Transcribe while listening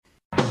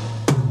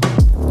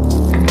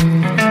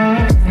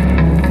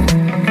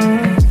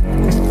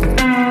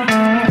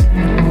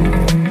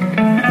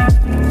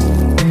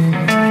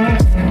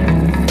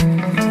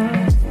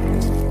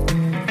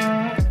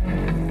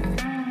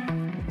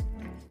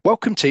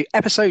Welcome to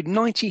episode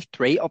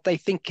 93 of They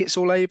Think It's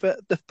All Over,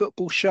 the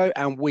football show,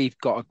 and we've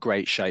got a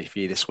great show for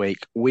you this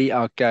week. We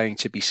are going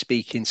to be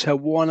speaking to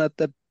one of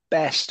the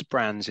best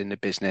brands in the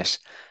business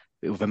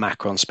with a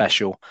Macron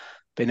special.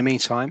 But in the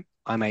meantime,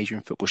 I'm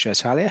Adrian Football Show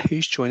Talia,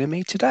 who's joining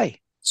me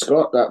today.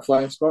 Scott, that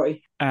flying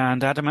Scotty.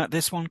 And Adam at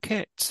this one,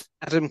 Kit.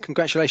 Adam,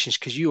 congratulations,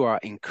 because you are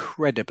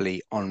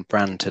incredibly on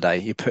brand today.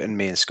 You're putting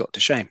me and Scott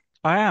to shame.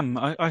 I am.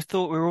 I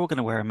thought we were all going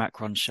to wear a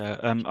Macron shirt.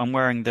 I'm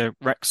wearing the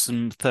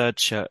Wrexham third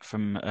shirt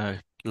from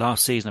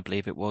last season, I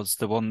believe it was,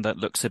 the one that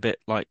looks a bit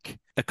like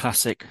a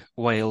classic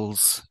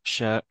Wales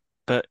shirt.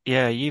 But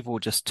yeah, you've all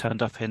just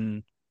turned up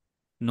in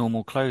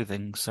normal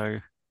clothing,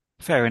 so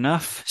fair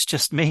enough. It's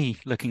just me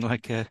looking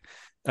like a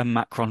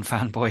Macron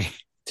fanboy.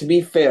 To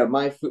be fair,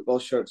 my football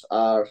shirts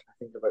are, I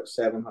think, about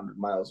 700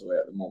 miles away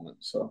at the moment.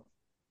 So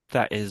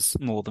That is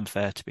more than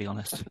fair, to be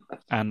honest.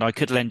 And I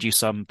could lend you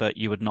some, but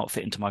you would not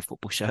fit into my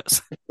football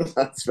shirts.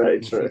 that's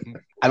very true.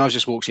 And I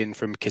just walked in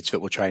from kids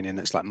football training.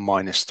 It's like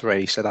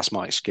 -3, so that's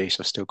my excuse.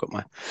 I've still got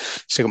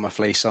my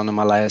fleece on and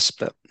my layers,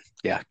 but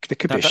yeah, there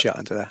could be a shirt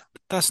under there.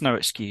 That's no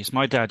excuse.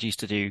 My dad used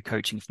to do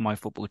coaching for my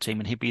football team,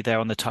 and he'd be there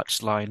on the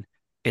touchline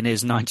in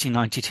his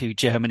 1992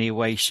 Germany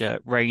away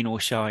shirt, rain or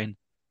shine,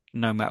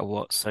 no matter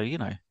what. So,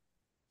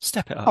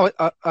 step it up.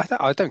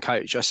 I don't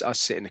coach. I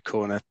sit in the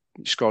corner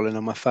scrolling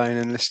on my phone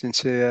and listening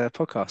to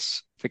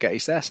podcasts. Forget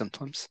he's there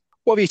sometimes.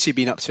 What have you two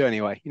been up to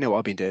anyway? You know what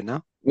I've been doing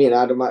now. Me and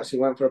Adam actually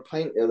went for a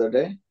pint the other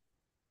day.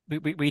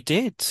 We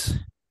did.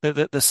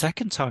 The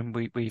second time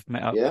we've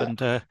met up, Yeah.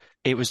 and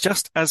it was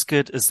just as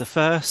good as the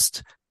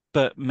first,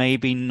 but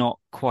maybe not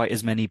quite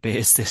as many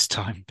beers this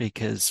time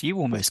because you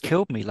almost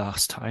killed me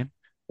last time.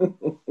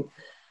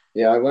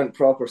 Yeah, I went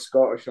proper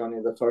Scottish on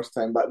you the first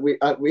time, but we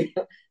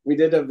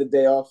did have the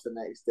day off the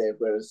next day,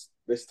 whereas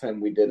this time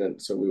we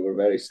didn't, so we were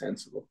very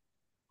sensible.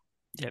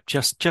 Yep,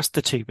 just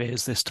the 2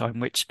 beers this time,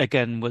 which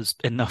again was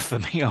enough for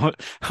me.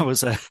 I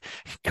was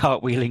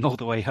cartwheeling all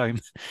the way home.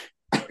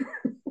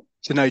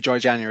 So no dry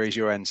January's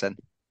your end, then?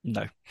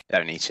 No.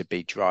 Don't need to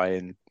be dry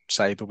and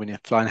sober when you're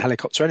flying a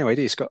helicopter anyway,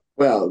 do you, Scott?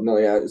 Well, no,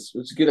 yeah, it's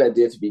a good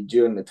idea to be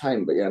during the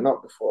time, but yeah,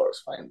 not before.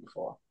 It's fine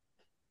before.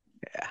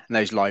 Yeah, and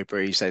those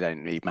libraries, they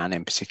don't need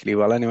manning particularly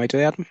well anyway, do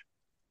they, Adam?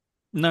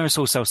 No, it's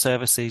all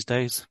self-service these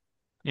days.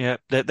 Yeah,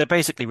 they're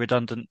basically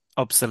redundant,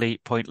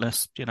 obsolete,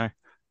 pointless.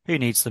 Who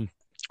needs them?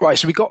 Right,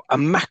 so we got a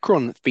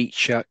Macron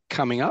feature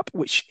coming up,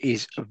 which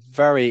is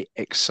very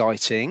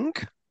exciting.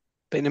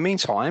 But in the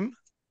meantime,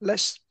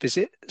 let's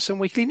visit some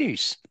weekly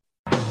news.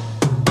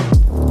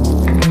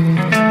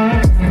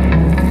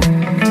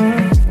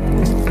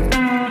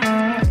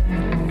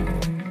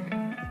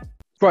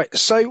 Right,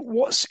 so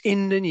what's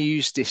in the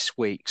news this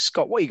week?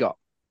 Scott, what you got?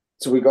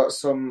 So we got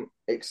some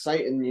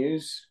exciting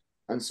news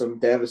and some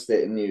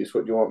devastating news.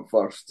 What do you want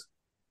first?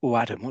 Oh,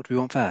 Adam, what do we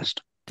want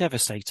first?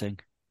 Devastating.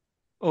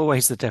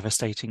 Always the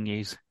devastating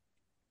news.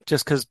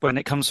 Just because when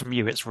it comes from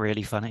you, it's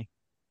really funny.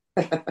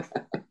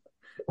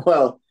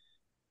 Well,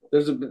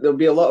 there'll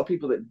be a lot of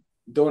people that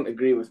don't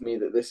agree with me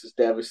that this is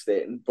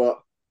devastating, but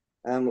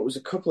it was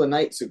a couple of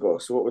nights ago.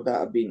 So what would that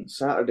have been?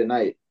 Saturday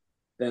night.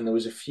 Then there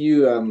was a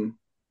few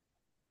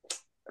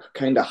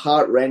kind of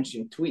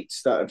heart-wrenching tweets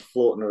started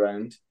floating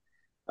around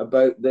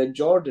about the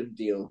Jordan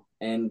deal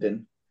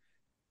ending.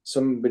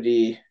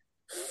 Somebody,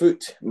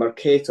 Foot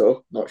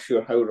Mercato, not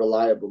sure how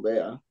reliable they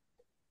are,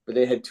 but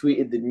they had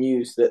tweeted the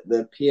news that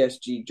the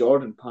PSG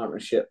Jordan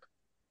partnership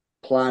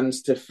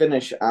plans to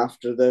finish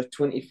after the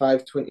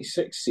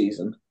 25-26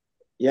 season.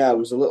 Yeah, I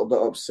was a little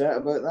bit upset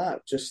about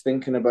that, just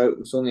thinking about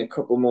there's only a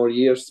couple more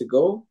years to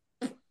go.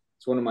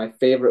 It's one of my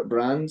favourite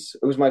brands.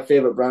 It was my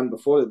favourite brand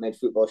before they made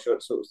football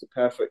shirts, so it was the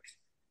perfect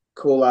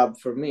collab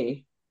for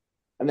me.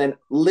 And then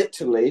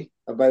literally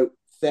about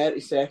 30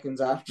 seconds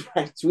after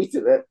I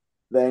tweeted it,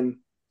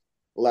 then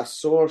La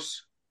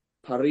Source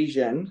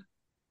Parisienne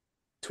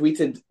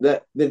tweeted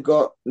that they've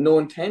got no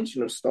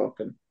intention of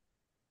stopping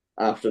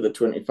after the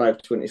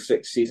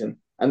 25-26 season.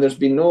 And there's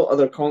been no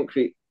other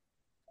concrete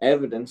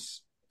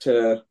evidence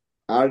to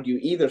argue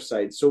either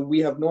side. So we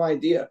have no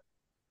idea.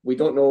 We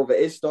don't know if it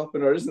is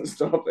stopping or isn't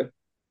stopping.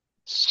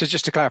 So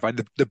just to clarify,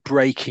 the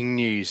breaking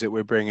news that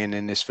we're bringing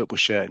in this football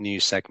shirt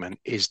news segment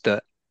is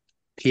that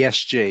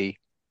PSG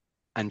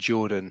and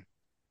Jordan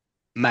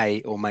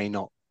may or may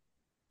not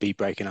be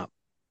breaking up.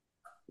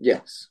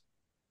 Yes.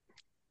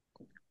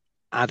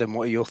 Adam,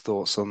 what are your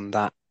thoughts on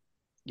that,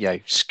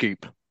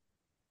 scoop?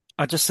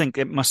 I just think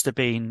it must have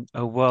been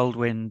a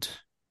whirlwind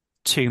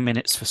 2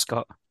 minutes for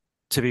Scott.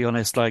 To be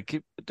honest,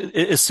 like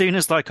as soon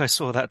as I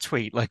saw that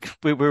tweet,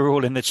 we were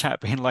all in the chat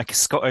being like, "Is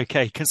Scott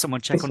okay? Can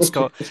someone check on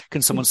Scott?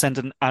 Can someone send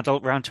an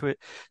adult round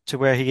to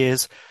where he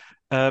is?"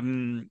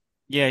 Yeah,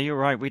 you're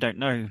right. We don't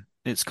know.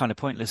 It's kind of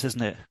pointless,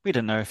 isn't it? We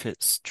don't know if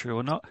it's true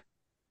or not,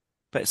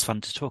 but it's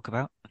fun to talk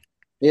about.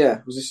 Yeah,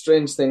 it was a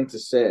strange thing to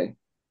say.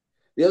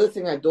 The other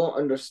thing I don't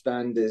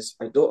understand is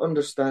I don't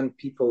understand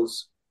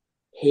people's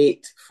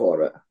hate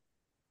for it.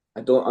 I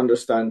don't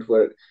understand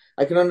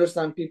I can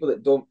understand people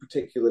that don't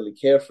particularly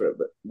care for it,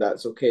 but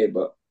that's okay.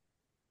 But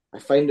I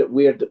find it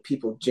weird that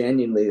people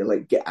genuinely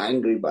get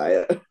angry by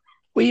it.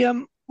 We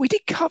we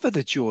did cover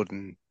the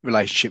Jordan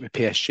relationship with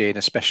PSG in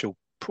a special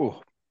a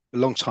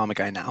long time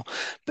ago now,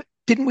 but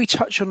didn't we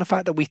touch on the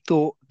fact that we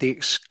thought the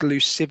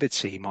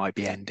exclusivity might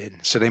be ending,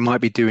 so they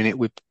might be doing it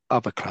with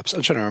other clubs?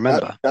 I'm trying to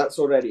remember. That's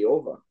already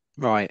over.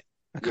 Right.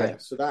 Okay. Yeah,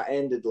 so that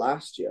ended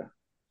last year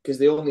because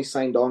they only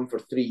signed on for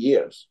 3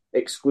 years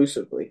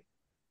exclusively,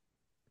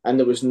 and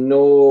there was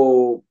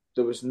no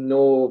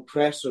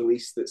press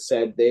release that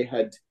said they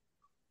had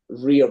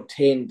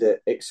reobtained the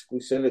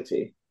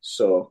exclusivity.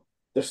 So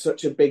they're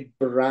such a big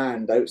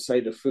brand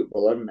outside of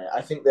football, aren't they?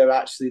 I think they're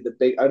actually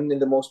aren't they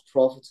the most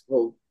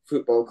profitable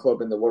football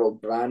club in the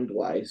world brand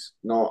wise,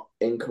 not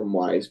income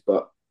wise.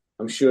 But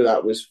I'm sure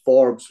that was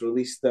Forbes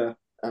released an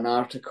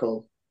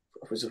article,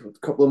 was it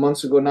a couple of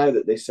months ago now,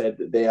 that they said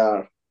that they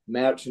are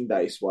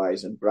merchandise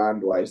wise and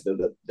brand wise, they're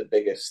the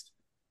biggest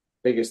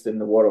in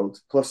the world.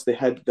 Plus they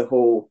had the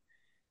whole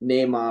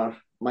Neymar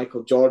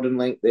Michael Jordan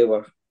link. They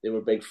were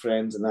big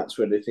friends, and that's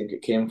where they think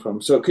it came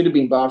from. So it could have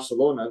been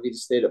Barcelona if he'd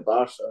stayed at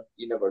Barca.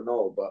 You never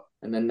know. But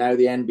and then now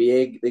the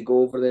NBA, they go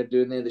over there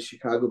doing it. The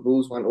Chicago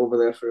Bulls went over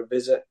there for a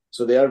visit,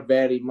 so they are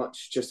very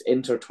much just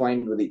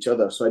intertwined with each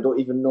other. So I don't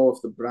even know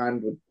if the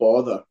brand would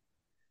bother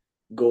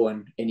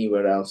going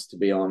anywhere else, to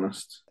be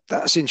honest.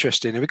 That's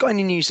interesting. Have we got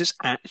any news that's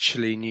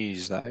actually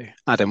news, though?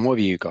 Adam, what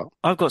have you got?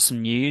 I've got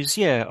some news.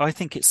 Yeah, I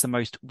think it's the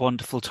most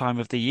wonderful time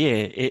of the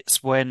year.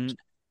 It's when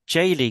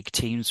J League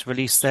teams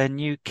release their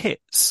new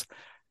kits.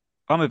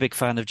 I'm a big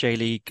fan of J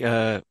League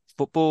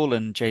football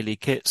and J League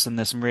kits, and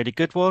there's some really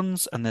good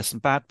ones, and there's some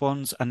bad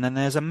ones, and then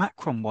there's a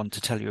Macron one to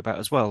tell you about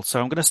as well.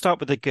 So I'm going to start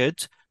with the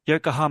good.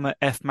 Yokohama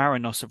F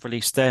Marinos have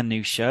released their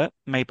new shirt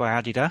made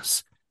by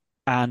Adidas,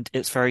 and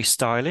it's very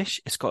stylish.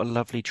 It's got a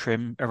lovely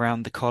trim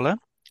around the collar,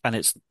 and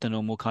it's the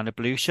normal kind of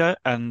blue shirt,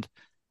 and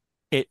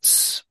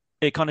it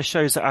kind of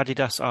shows that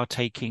Adidas are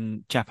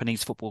taking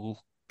Japanese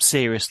football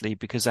seriously,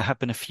 because there have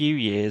been a few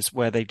years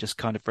where they've just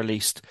kind of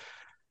released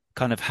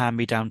kind of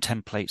hand-me-down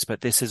templates,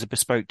 but this is a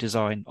bespoke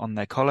design on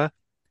their collar.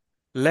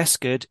 Less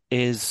good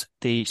is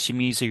the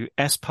Shimizu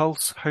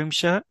S-Pulse home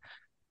shirt.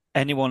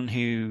 Anyone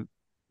who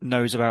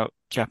knows about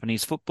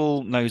Japanese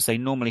football knows they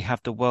normally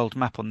have the world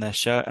map on their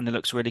shirt, and it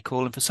looks really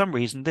cool. And for some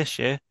reason this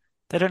year,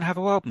 they don't have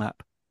a world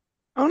map.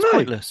 Oh It's no.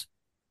 pointless.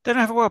 They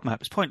don't have a world map.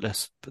 It's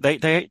pointless. But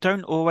they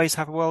don't always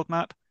have a world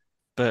map,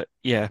 but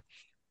yeah,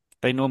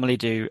 they normally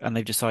do, and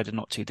they've decided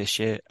not to this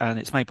year. And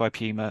it's made by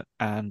Puma,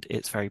 and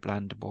it's very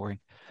bland and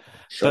boring.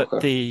 But Shocker.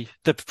 the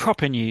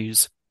proper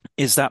news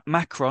is that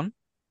Macron,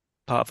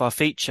 part of our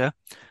feature,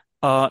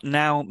 are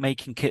now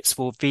making kits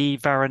for V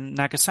Varen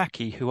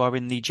Nagasaki, who are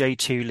in the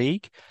J2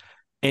 League.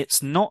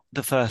 It's not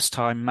the first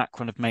time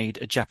Macron have made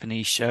a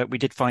Japanese shirt. We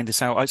did find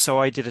this out. So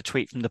I did a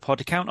tweet from the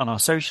pod account on our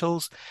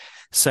socials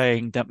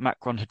saying that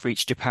Macron had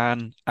reached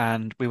Japan,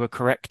 and we were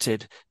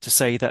corrected to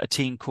say that a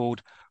team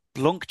called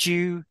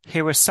Blonkju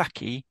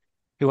Hirosaki,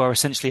 who are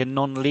essentially a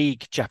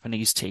non-league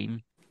Japanese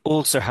team,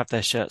 also have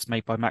their shirts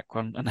made by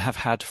Macron and have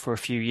had for a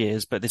few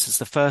years. But this is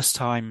the first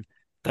time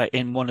that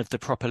in one of the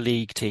proper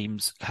league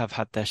teams have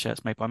had their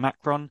shirts made by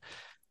Macron.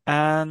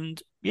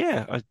 And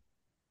yeah,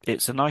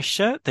 it's a nice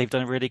shirt. They've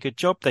done a really good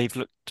job. They've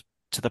looked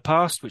to the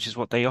past, which is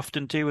what they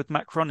often do with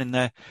Macron in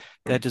their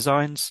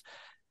designs.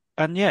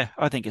 And yeah,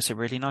 I think it's a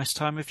really nice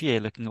time of year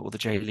looking at all the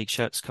J League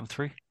shirts come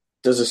through.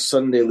 Does a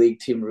Sunday league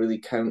team really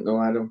count,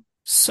 though, Adam?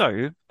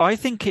 So I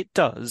think it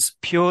does,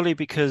 purely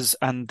because,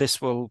 and this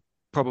will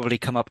probably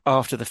come up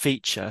after the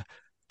feature,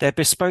 they're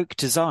bespoke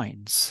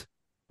designs,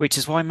 which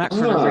is why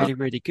Macron are Ah, really,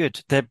 really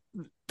good.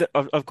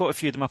 I've got a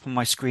few of them up on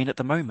my screen at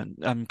the moment,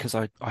 because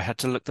I had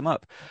to look them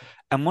up.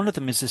 And one of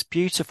them is this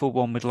beautiful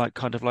one with like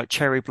kind of like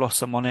cherry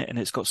blossom on it, and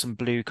it's got some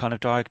blue kind of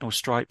diagonal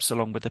stripes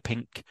along with the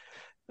pink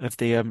of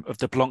the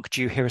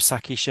Blancju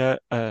Hirosaki shirt.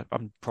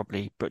 I'm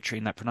probably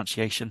butchering that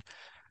pronunciation,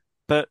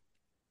 but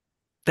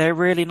they're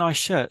really nice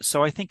shirts.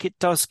 So I think it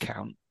does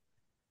count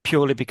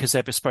purely because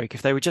they're bespoke.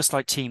 If they were just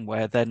like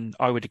teamwear, then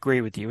I would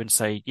agree with you and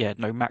say, yeah,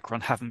 no,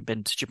 Macron haven't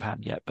been to Japan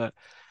yet, but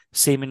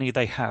seemingly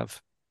they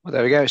have. Well,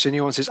 there we go. So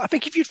nuances. I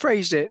think if you'd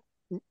phrased it,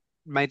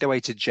 made their way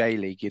to J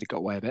League, you'd have got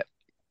away with it.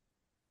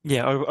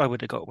 Yeah, I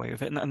would have got away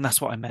with it, and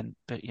that's what I meant.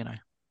 But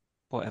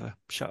whatever.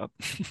 Shut up.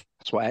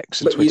 That's what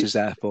X and but you Twitter's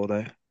there for,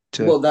 though,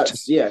 well, to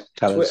that's yeah.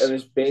 tell us. Twitter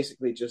is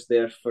basically just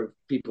there for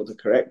people to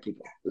correct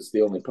people. That's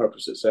the only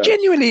purpose it serves.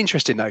 Genuinely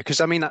interesting though,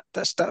 because I mean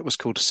that was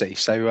cool to see.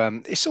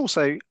 So it's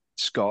also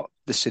Scott,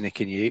 the cynic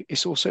in you.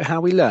 It's also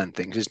how we learn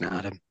things, isn't it,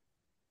 Adam?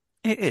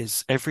 It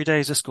is. Every day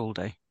is a school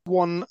day.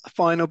 One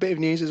final bit of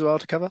news as well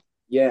to cover.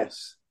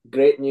 Yes,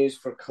 great news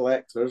for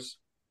collectors,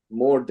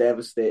 more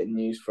devastating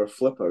news for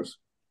flippers.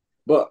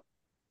 But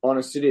on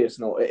a serious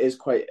note, it is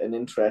quite an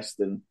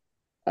interesting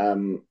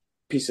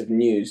piece of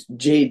news.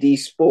 JD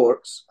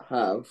Sports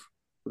have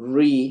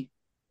re-released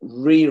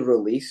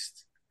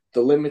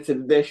the limited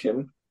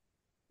edition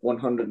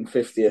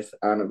 150th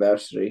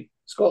anniversary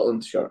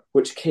Scotland shirt,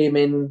 which came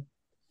in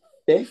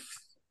fifth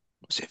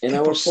Was it in fifth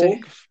our or poll.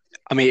 sixth?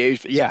 I mean,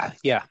 yeah.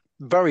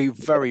 Very,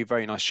 very,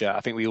 very nice shirt.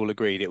 I think we all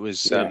agreed it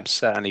was Yeah,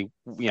 certainly,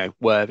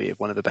 worthy of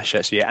one of the best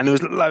shirts of the year. And there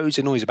was loads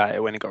of noise about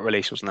it when it got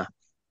released, wasn't there?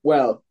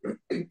 Well,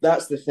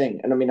 that's the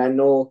thing. And I mean, I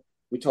know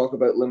we talk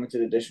about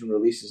limited edition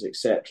releases,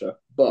 etc.,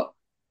 but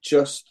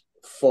just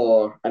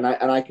for and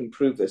I can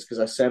prove this because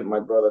I sent my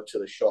brother to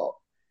the shop.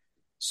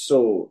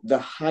 So the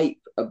hype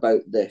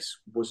about this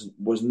was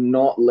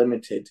not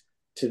limited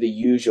to the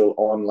usual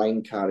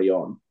online carry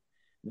on.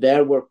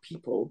 There were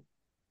people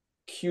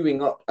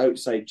queuing up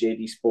outside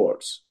JD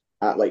Sports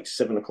at like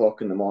 7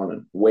 o'clock in the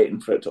morning, waiting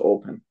for it to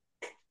open.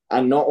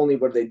 And not only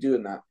were they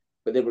doing that,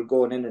 but they were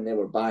going in and they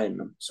were buying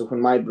them. So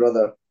when my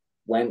brother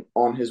went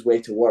on his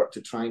way to work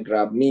to try and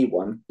grab me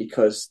one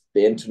because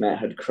the internet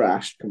had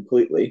crashed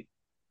completely,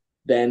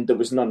 then there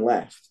was none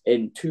left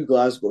in two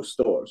Glasgow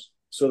stores.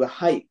 So the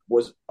hype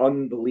was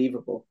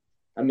unbelievable.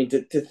 I mean,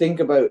 to think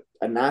about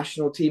a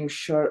national team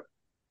shirt,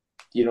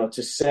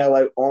 to sell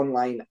out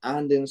online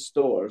and in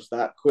stores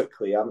that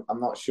quickly, I'm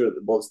not sure.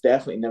 Well, it's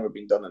definitely never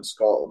been done in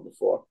Scotland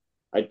before.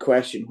 I'd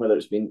question whether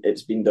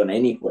it's been done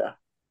anywhere.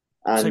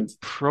 So And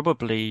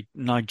probably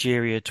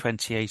Nigeria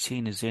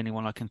 2018 is the only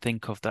one I can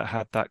think of that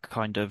had that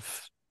kind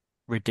of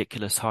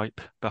ridiculous hype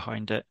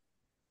behind it.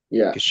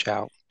 yeah, Good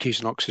shout.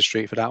 Accusing Oxford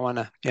Street for that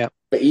one. Yeah.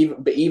 but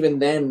even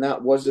then,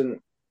 that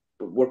wasn't.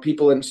 Were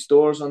people in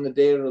stores on the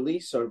day of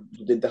release, or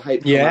did the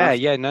hype come Yeah, after?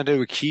 yeah. No, they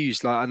were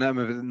accused. Like I know,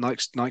 remember the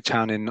night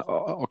town in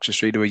Oxford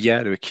Street. They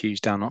were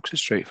accused down Oxford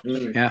Street.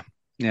 Mm. Yeah,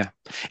 yeah.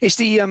 It's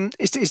the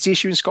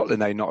issue in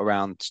Scotland though, not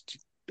around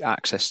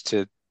access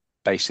to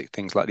basic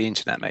things like the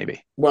internet,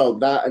 maybe. Well,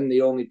 that and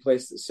the only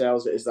place that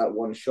sells it is that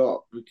one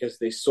shop because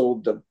they've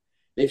sold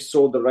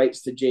the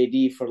rights to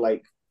JD for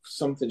like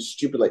something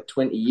stupid like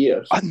 20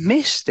 years. I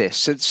missed this.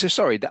 So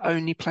sorry. The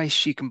only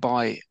place you can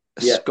buy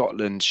a Yeah,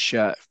 Scotland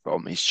shirt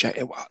from is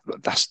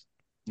that's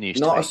news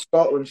to not a me.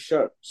 Scotland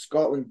shirt,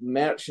 Scotland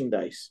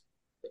merchandise,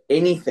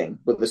 anything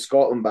with the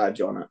Scotland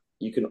badge on it.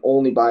 You can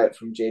only buy it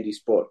from JD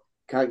Sport.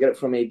 Can't get it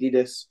from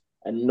Adidas,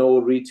 and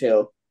no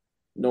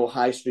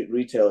high street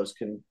retailers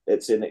can.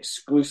 It's an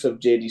exclusive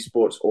JD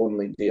Sports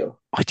only deal.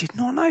 I did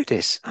not know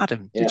this.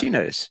 Adam, did Yeah, you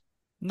know this?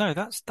 No,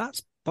 that's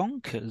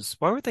bonkers.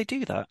 Why would they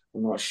do that?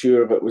 I'm not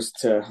sure if it was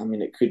to. I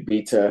mean, it could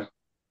be to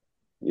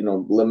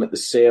limit the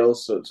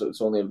sales so it's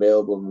only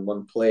available in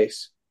one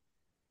place.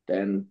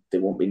 Then they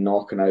won't be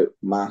knocking out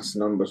mass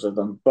numbers of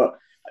them. But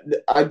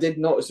I did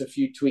notice a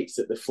few tweets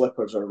that the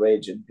flippers are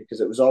raging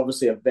because it was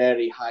obviously a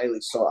very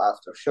highly sought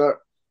after shirt.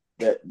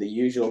 That the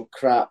usual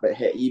crap that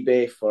hit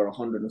eBay for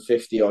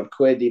 150 odd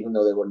quid, even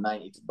though they were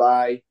 90 to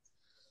buy.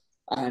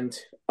 And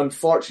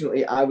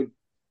unfortunately, I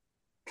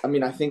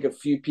think a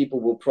few people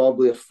will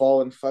probably have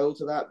fallen foul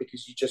to that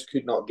because you just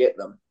could not get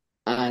them.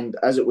 And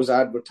as it was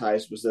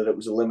advertised, was that it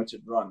was a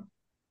limited run.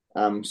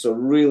 So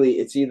really,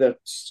 it's either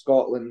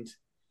Scotland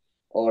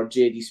or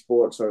JD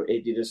Sports or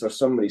Adidas or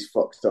somebody's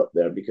fucked up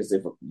there because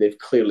they've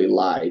clearly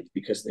lied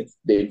because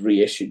they've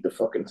reissued the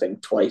fucking thing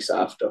twice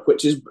after,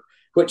 which is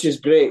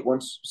great.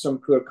 Once some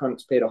poor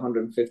cunt's paid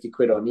 150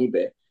 quid on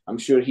eBay, I'm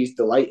sure he's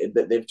delighted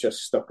that they've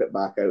just stuck it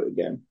back out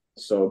again.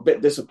 So a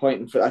bit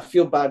disappointing I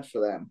feel bad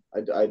for them.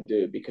 I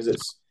do because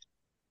it's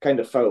kind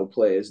of foul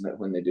play, isn't it,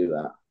 when they do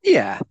that?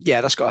 Yeah,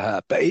 yeah, that's got to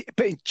hurt.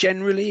 But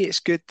generally,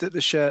 it's good that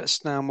the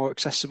shirt's now more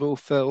accessible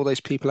for all those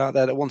people out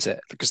there that want it.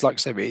 Because, like I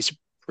said, it's a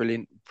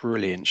brilliant,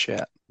 brilliant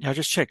shirt. Yeah, I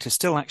just checked. It's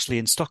still actually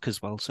in stock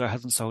as well, so it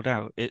hasn't sold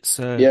out. It's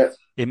Yeah,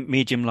 in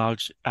medium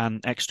large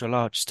and extra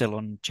large still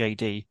on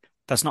JD.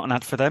 That's not an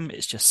ad for them.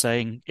 It's just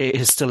saying it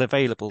is still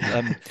available.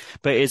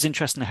 But it is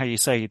interesting how you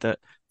say that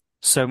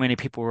so many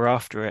people were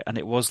after it and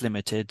it was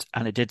limited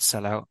and it did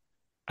sell out,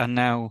 and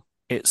now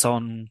it's still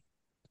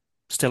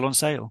on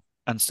sale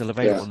and still yeah.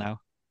 available now.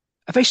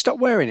 Have they stopped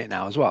wearing it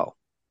now as well?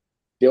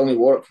 They only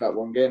wore it for that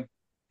one game.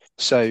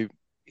 So,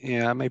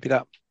 yeah, maybe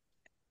that,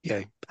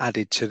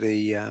 added to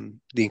the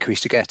increase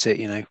to get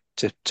it,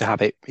 to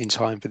have it in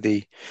time for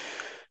the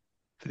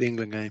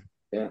England game.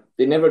 Yeah,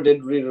 they never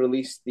did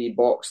re-release the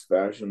boxed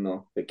version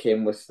though. That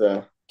came with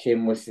the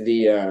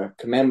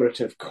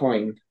commemorative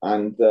coin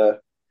and the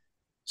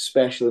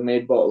specially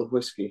made bottle of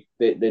whiskey.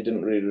 They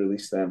didn't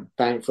re-release them,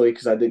 thankfully,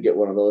 because I did get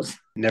one of those.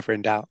 Never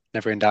in doubt.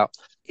 Never in doubt.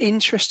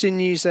 Interesting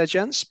news there,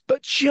 gents.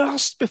 But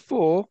just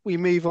before we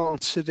move on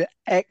to the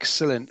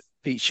excellent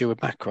feature with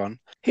Macron,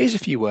 here's a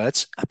few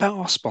words about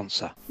our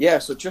sponsor. Yeah,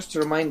 so just to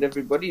remind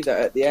everybody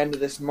that at the end of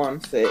this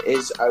month it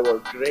is our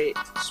great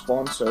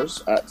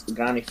sponsors at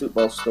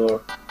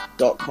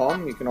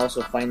grannyfootballstore.com. You can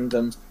also find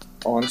them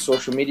on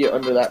social media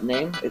under that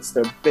name. It's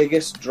their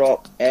biggest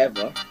drop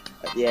ever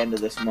at the end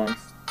of this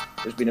month.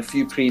 There's been a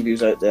few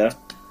previews out there.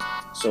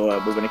 So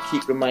we're going to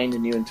keep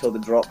reminding you until the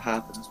drop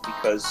happens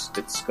because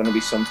it's going to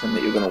be something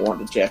that you're going to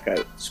want to check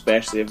out,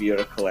 especially if you're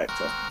a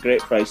collector. Great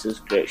prices,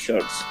 great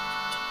shirts.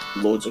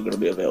 Loads are going to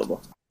be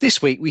available.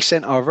 This week, we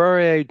sent our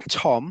very own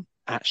Tom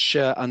at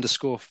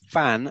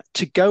shirt_fan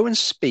to go and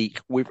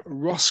speak with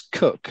Ross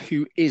Cook,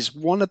 who is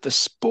one of the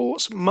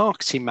sports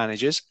marketing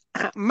managers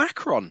at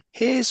Macron.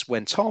 Here's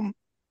when Tom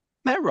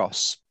met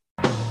Ross.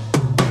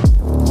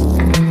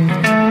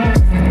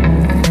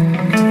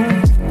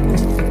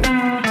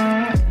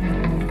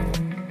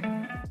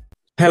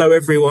 Hello,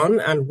 everyone,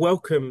 and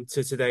welcome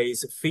to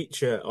today's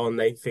feature on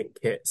They Think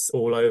Kits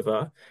All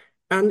Over.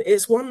 And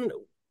it's one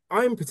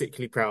I'm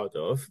particularly proud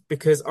of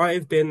because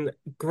I've been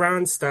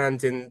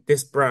grandstanding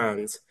this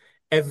brand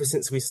ever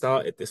since we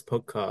started this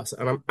podcast.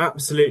 And I'm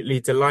absolutely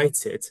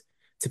delighted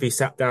to be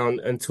sat down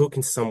and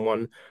talking to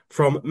someone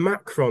from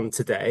Macron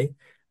today.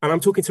 And I'm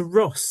talking to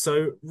Ross.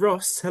 So,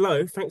 Ross,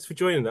 hello. Thanks for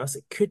joining us.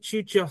 Could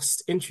you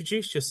just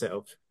introduce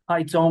yourself?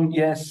 Hi, Tom.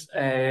 Yes,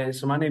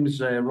 so my name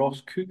is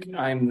Ross Cook.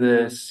 I'm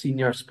the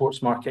Senior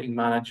Sports Marketing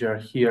Manager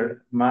here at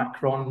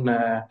Macron.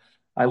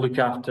 I look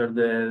after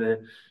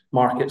the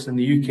markets in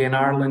the UK and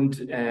Ireland,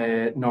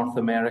 North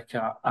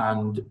America,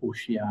 and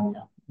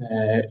Oceania,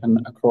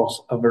 and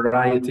across a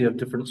variety of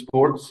different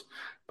sports.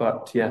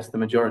 But yes, the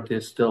majority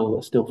is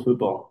still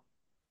football.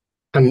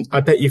 And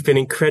I bet you've been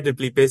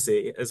incredibly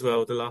busy as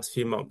well the last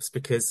few months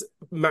because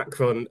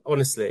Macron,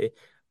 honestly,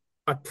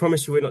 I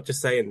promise you, we're not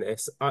just saying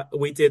this.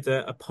 We did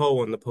a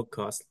poll on the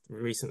podcast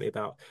recently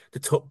about the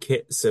top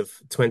kits of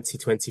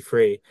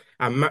 2023,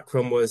 and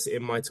Macron was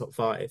in my top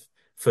five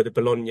for the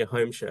Bologna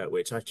home shirt,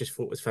 which I just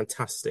thought was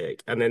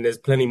fantastic. And then there's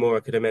plenty more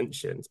I could have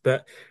mentioned.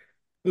 But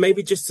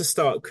maybe just to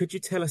start, could you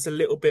tell us a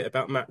little bit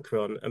about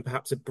Macron and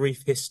perhaps a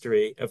brief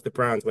history of the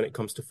brand when it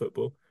comes to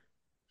football?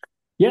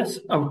 Yes,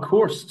 of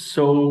course.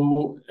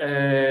 So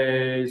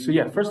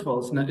yeah, first of all,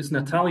 it's an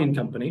Italian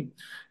company.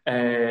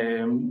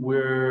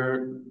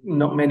 We're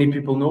not many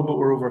people know, but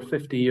we're over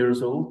 50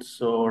 years old.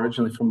 So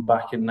originally from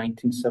back in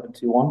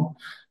 1971.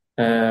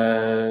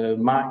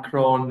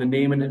 Macron, the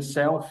name in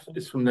itself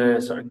is from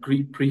the sort of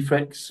Greek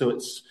prefix, so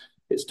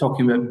it's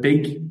talking about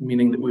big,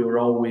 meaning that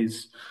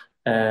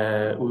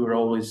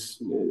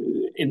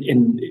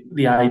in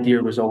the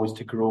idea was always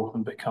to grow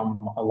and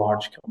become a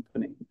large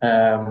company.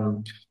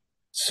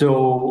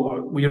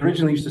 So we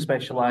originally used to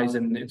specialize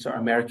in sort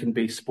of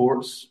American-based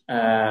sports.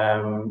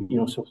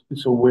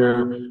 So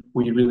where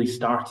we really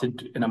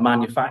started in a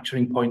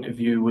manufacturing point of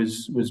view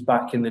was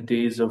back in the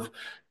days of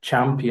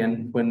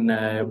Champion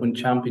when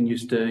Champion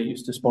used to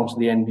sponsor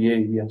the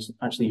NBA. We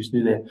actually used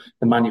to do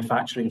the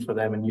manufacturing for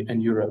them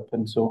in Europe,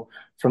 and so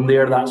from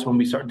there, that's when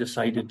we sort of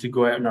decided to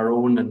go out on our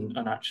own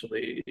and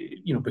actually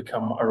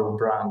become our own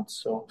brand.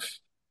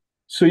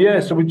 So yeah,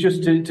 so we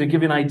just to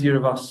give you an idea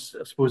of us,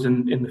 I suppose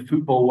in the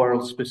football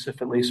world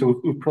specifically. So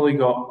we've probably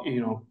got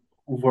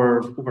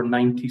over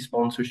 90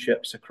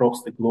 sponsorships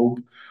across the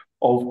globe,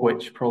 of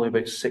which probably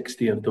about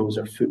 60 of those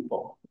are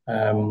football.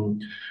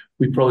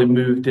 We probably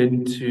moved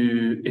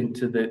into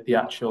the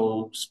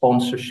actual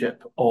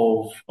sponsorship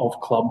of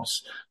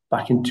clubs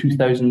back in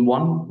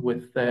 2001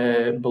 with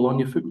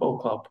Bologna Football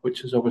Club,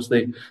 which is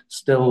obviously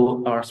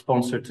still our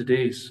sponsor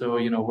today. So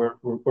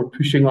we're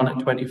pushing on it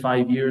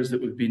 25 years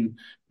that we've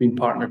been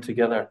partnered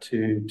together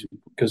to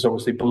because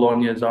obviously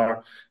Bologna is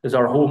our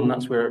home.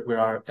 That's where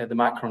our the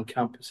Macron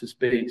campus is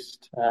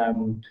based.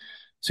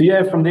 So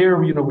yeah, from there,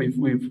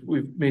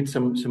 we've made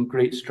some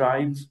great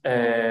strides.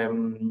 I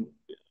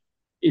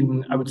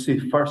would say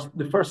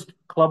the first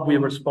club we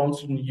ever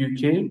sponsored in the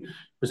UK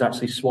was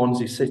actually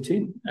Swansea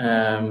City.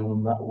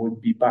 That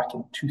would be back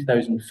in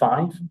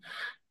 2005.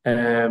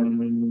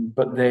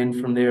 But then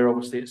from there,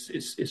 obviously,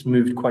 it's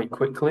moved quite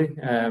quickly.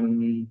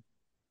 From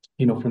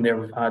there,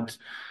 we've had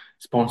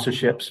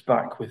sponsorships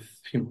back with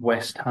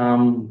West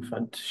Ham, we've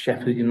had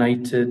Sheffield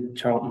United,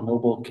 Charlton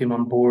Millwall came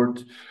on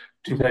board.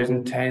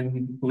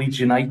 2010,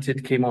 Leeds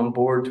United came on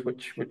board,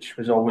 which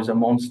was always a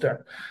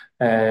monster.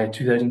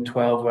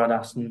 2012, we had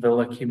Aston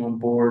Villa came on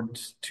board.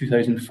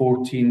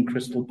 2014,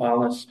 Crystal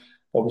Palace.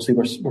 Obviously,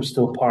 we're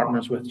still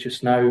partners with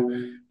just now.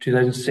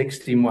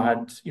 2016, we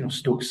had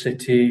Stoke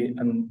City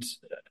and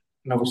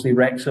obviously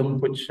Wrexham,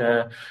 which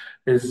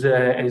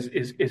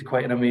is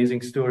quite an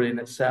amazing story in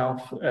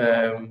itself.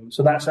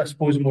 So that's, I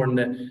suppose, more in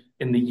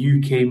the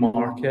UK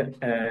market.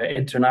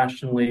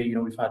 Internationally,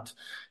 we've had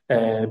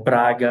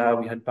Braga.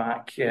 We had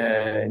back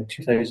in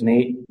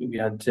 2008. We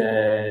had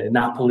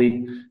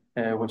Napoli,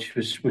 which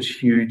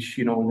was huge.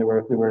 When they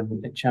were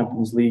in the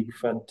Champions League.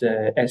 We've had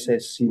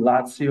SSC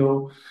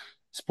Lazio.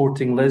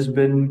 Sporting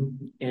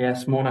Lisbon,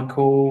 AS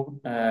Monaco,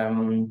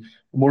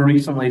 more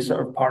recently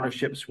sort of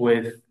partnerships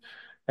with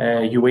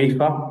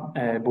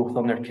UEFA, both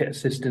on their kit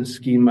assistance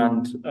scheme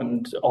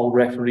and all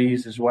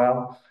referees as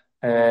well.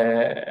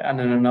 And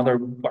then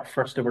our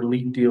first ever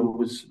league deal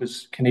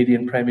was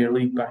Canadian Premier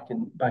League back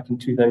in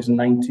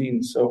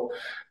 2019. So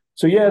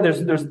yeah,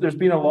 there's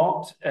been a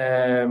lot.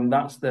 I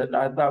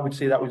would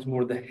say that was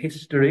more the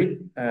history.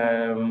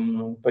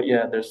 But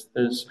yeah,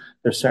 there's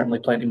certainly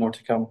plenty more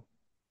to come.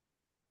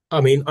 I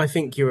mean, I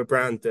think you're a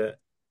brand that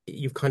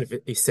you've kind of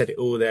you said it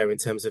all there in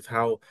terms of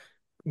how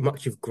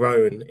much you've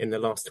grown in the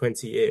last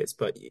 20 years.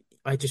 But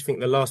I just think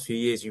the last few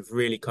years you've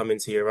really come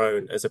into your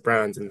own as a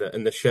brand and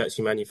the shirts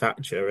you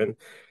manufacture. And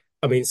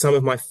I mean, some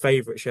of my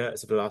favorite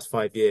shirts of the last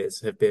 5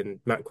 years have been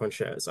Macron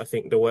shirts. I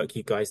think the work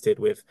you guys did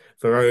with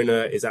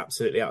Verona is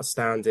absolutely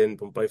outstanding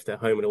on both their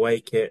home and away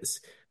kits.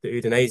 The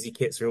Udinese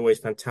kits are always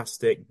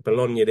fantastic.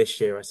 Bologna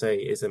this year, I say,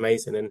 is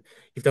amazing. And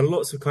you've done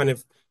lots of kind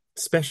of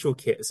special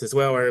kits as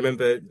well. I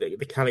remember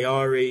the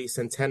Cagliari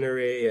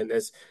Centenary, and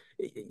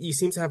you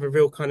seem to have a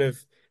real kind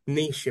of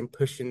niche in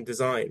pushing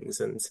designs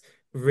and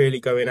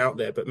really going out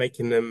there, but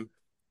making them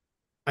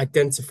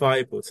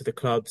identifiable to the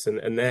clubs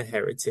and their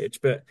heritage.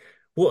 But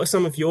what are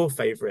some of your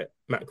favourite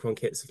Macron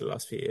kits of the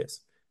last few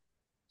years?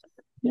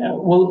 Yeah,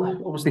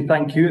 well, obviously,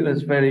 thank you.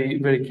 That's very,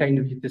 very kind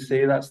of you to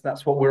say.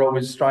 That's what we're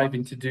always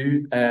striving to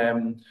do.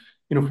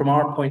 From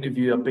our point of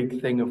view, a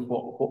big thing of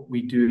what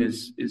we do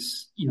is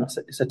it's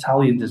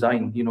Italian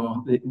design.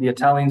 The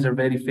Italians are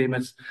very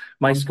famous.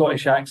 My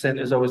Scottish accent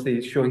is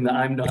obviously showing that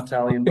I'm not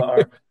Italian,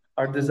 but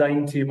our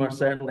design team are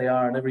certainly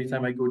are. And every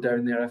time I go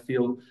down there, I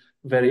feel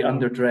very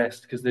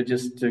underdressed because they're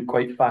just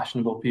quite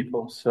fashionable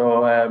people.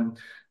 So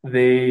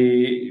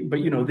they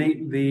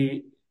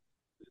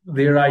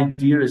their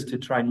idea is to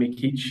try and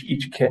make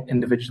each kit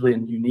individually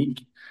and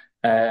unique.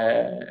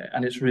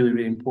 And it's really,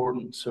 really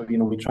important. So,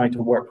 we try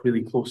to work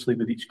really closely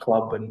with each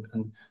club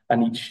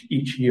and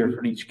each year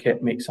for each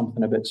kit make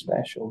something a bit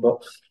special.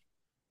 But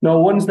no,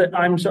 ones that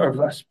I'm sort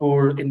of, I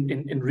suppose,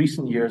 in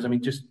recent years, I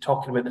mean, just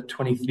talking about the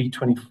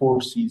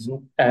 23-24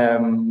 season,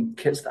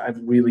 kits that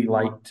I've really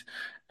liked.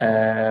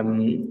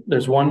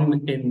 There's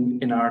one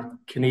in our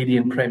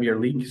Canadian Premier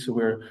League, so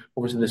we're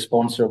obviously the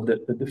sponsor of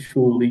the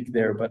full league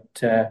there, but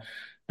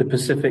the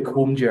Pacific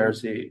home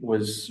jersey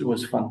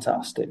was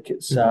fantastic.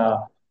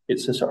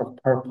 It's a sort of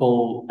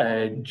purple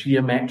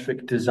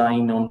geometric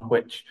design on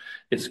which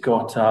it's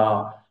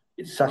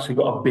actually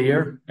got a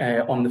bear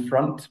on the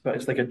front, but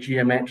it's like a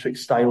geometric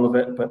style of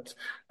it. But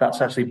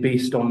that's actually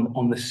based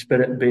on the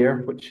spirit bear,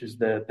 which is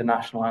the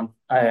national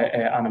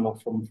animal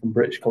from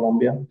British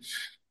Columbia.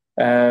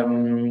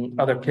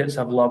 Other kits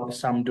I've loved, the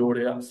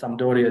Sampdoria.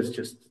 Sampdoria is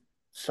just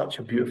such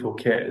a beautiful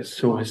kit. It's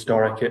so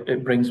historic.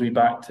 It brings me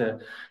back to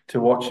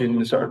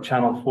watching sort of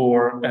Channel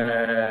 4,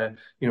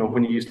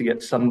 when you used to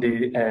get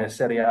Sunday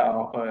Serie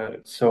A.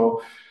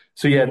 So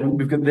yeah,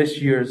 we've got this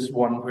year's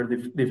one where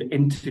they've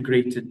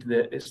integrated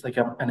it's like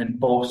an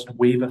embossed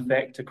wave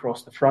effect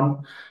across the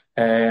front.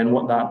 And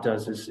what that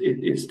does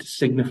is to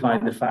signify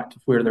the fact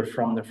of where they're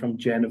from. They're from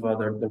Geneva.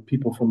 They're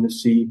people from the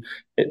sea.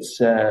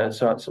 So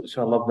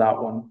I love that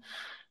one.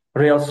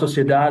 Real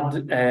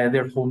Sociedad,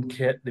 their home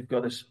kit, they've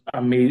got this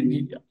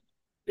amazing.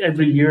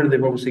 Every year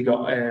they've obviously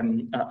got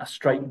a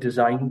stripe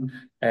design,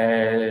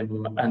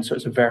 and so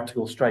it's a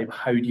vertical stripe.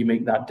 How do you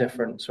make that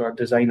different? So our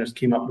designers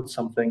came up with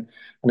something,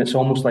 and it's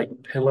almost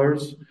like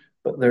pillars,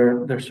 but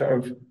they're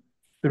sort of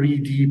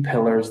 3D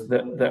pillars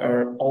that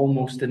are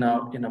almost in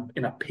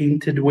a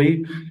painted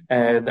way.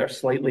 They're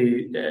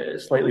slightly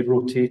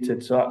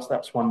rotated, so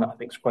that's one that I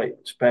think is quite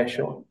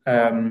special.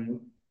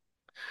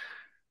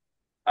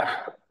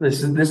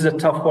 This is a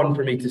tough one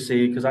for me to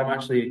say because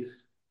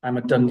I'm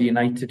a Dundee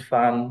United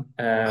fan,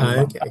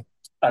 Okay.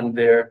 and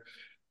they're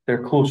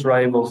close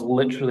rivals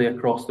literally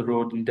across the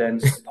road in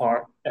Dens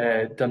Park,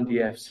 Dundee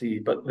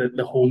FC. But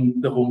the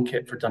home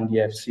kit for Dundee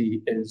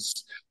FC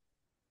is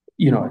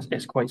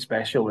it's quite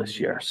special this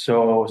year.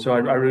 So I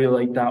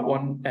really like that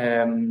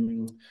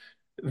one.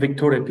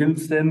 Victoria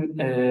Pilsen,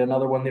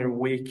 another one, their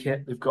away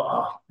kit. They've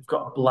got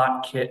a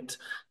black kit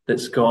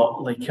that's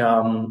got like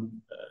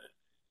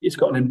it's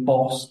got an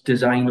embossed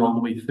design all the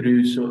way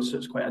through, so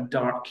it's quite a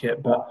dark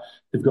kit, but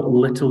they've got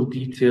little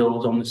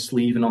details on the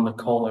sleeve and on the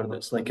collar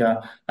that's like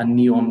a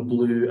neon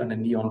blue and a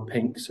neon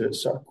pink, so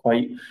it's sort of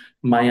quite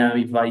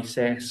Miami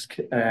Vice-esque.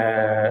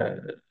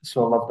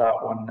 So I love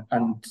that one.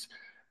 And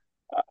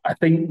I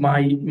think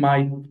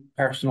my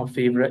personal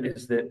favorite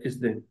is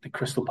the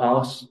Crystal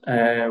Palace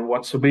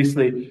one. So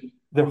basically,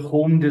 their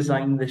home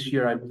design this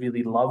year I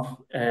really love.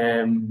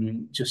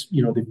 Just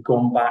they've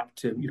gone back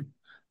to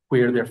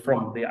where they're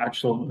from, the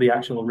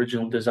actual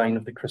original design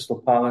of the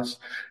Crystal Palace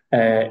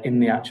in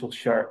the actual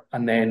shirt,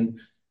 and then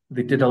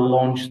they did a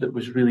launch that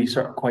was really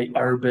sort of quite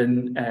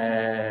urban,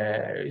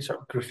 sort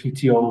of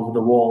graffiti all over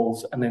the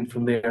walls, and then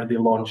from there they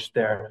launched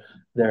their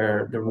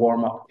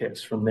warm up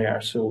kits from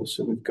there. So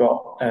we've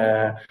got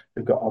a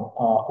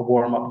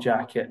warm up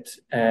jacket,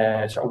 sort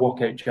of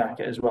walkout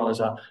jacket, as well as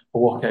a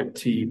walkout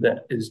tee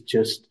that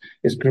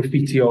is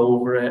graffiti all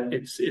over it.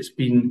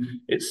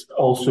 It's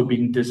also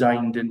been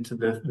designed into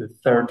the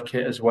third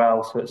kit as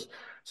well.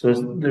 So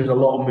there's a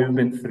lot of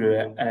movement through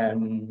it.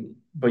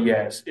 But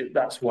yes,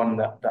 that's one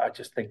that I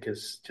just think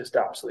is just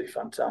absolutely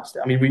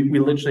fantastic. I mean, we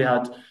literally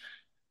had,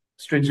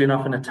 strangely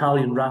enough, an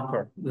Italian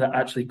rapper that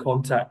actually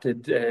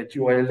contacted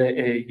Joel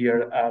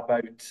here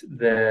about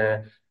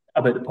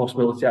the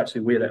possibility to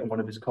actually wear it in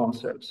one of his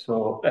concerts.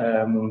 So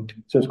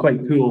it's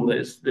quite cool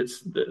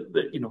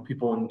that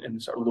people in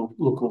sort of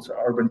local sort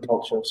of urban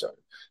culture sort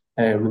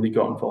of really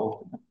got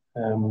involved in it.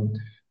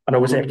 And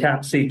obviously, I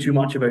can't say too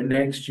much about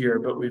next year,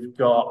 but we've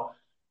got,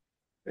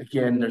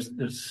 again,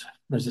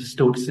 there's a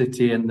Stoke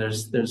City and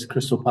there's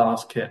Crystal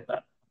Palace kit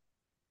that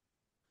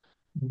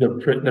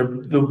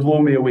they'll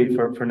blow me away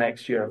for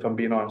next year, if I'm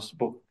being honest.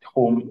 Both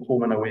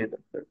home and away,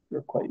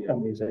 they're quite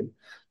amazing.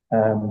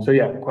 So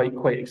yeah,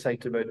 quite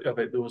excited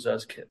about those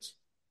as kits.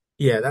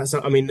 Yeah,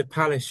 I mean, the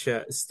Palace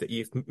shirts that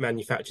you've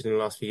manufactured in the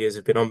last few years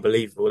have been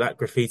unbelievable. That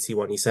graffiti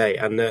one you say,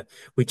 and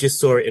we just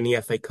saw it in the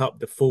FA Cup,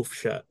 the fourth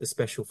shirt, the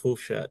special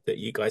fourth shirt that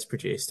you guys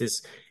produced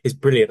is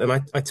brilliant. And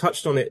I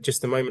touched on it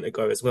just a moment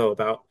ago as well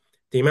about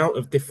the amount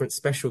of different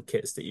special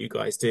kits that you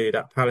guys do,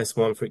 that Palace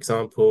one, for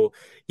example,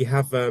 you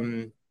have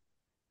the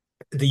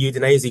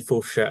Udinese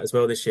full shirt as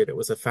well this year. That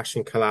was a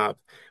fashion collab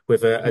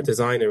with a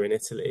designer in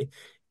Italy.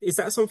 Is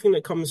that something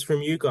that comes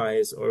from you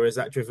guys, or is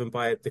that driven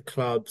by the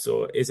clubs,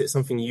 or is it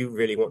something you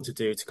really want to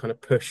do to kind of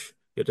push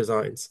your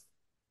designs?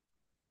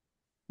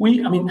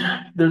 I mean,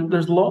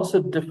 there's lots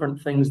of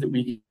different things that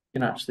we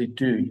can actually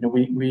do. You know,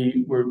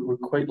 we're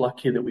quite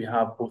lucky that we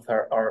have both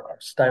our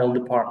style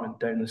department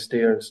down the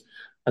stairs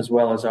as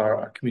well as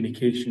our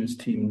communications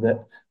team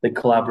that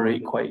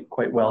collaborate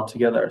quite well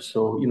together.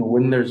 So, you know,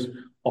 when there's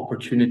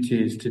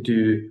opportunities to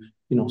do,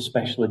 you know,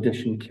 special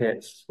edition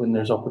kits, when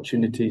there's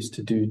opportunities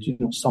to do, you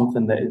know,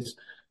 something that is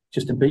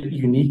just a bit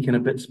unique and a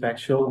bit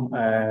special.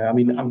 I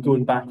mean, I'm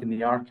going back in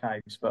the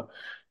archives, but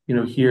you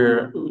know,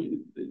 here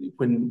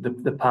when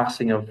the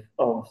passing of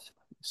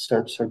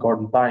Sir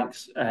Gordon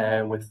Banks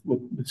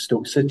with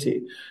Stoke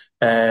City,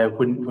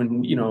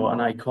 when you know an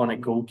iconic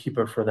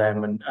goalkeeper for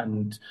them,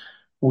 and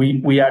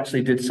we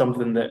actually did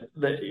something that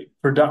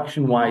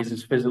production wise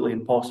is physically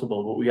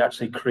impossible, but we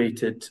actually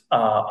created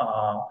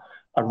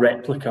a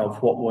replica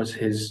of what was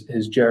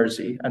his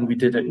jersey, and we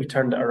did it. We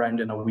turned it around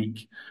in a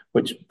week,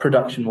 which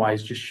production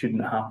wise just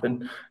shouldn't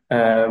happen.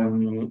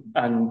 And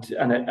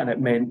it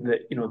meant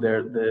that you know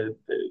the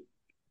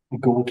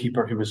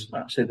goalkeeper who was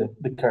actually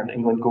the current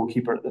England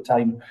goalkeeper at the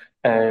time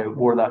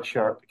wore that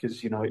shirt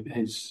because you know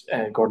his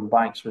Gordon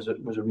Banks was a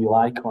real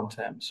icon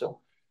to him. So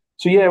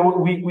yeah,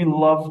 we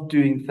love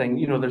doing things.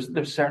 You know,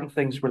 there's certain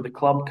things where the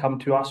club come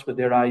to us with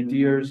their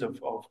ideas of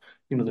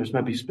you know there's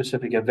maybe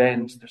specific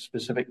events, there's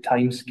specific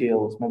time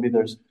scales. Maybe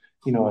there's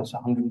you know it's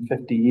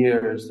 150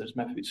 years. There's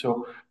maybe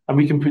so, and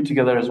we can put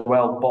together as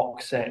well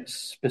box sets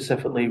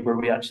specifically where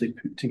we actually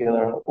put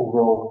together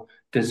overall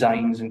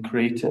designs and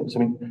creatives.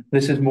 I mean,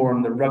 this is more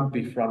on the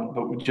rugby front,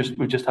 but we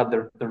just had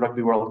the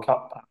Rugby World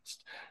Cup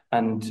passed,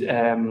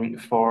 and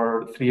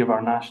for three of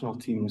our national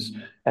teams,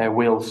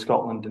 Wales,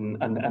 Scotland,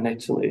 and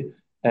Italy,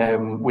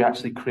 we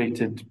actually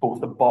created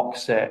both a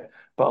box set,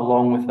 but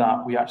along with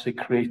that, we actually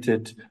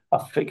created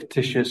a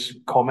fictitious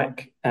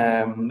comic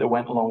that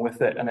went along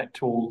with it, and it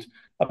told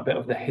a bit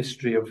of the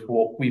history of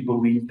what we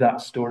believed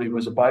that story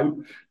was about.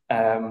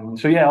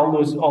 So yeah,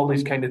 all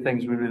these kind of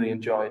things we really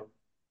enjoy.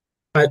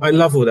 I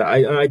love all that.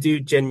 I do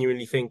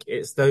genuinely think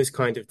it's those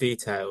kind of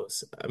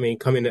details. I mean,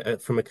 coming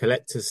from a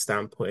collector's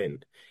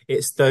standpoint,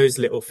 it's those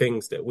little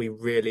things that we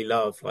really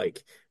love,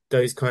 like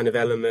those kind of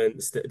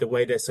elements, the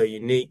way they're so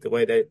unique, the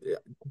way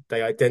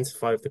they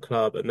identify with the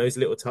club, and those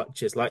little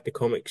touches, like the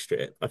comic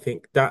strip. I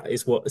think that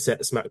is what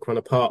sets Macron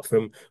apart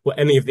from what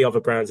any of the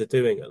other brands are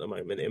doing at the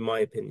moment, in my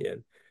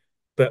opinion.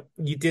 But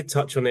you did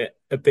touch on it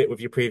a bit with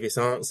your previous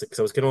answer, because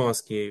I was going to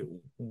ask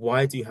you,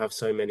 why do you have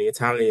so many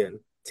Italian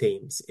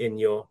teams in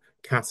your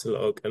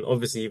catalogue? And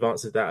obviously, you've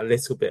answered that a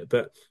little bit,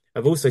 but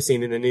I've also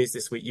seen in the news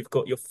this week you've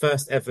got your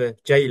first ever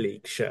J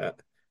League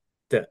shirt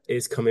that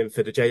is coming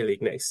for the J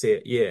League next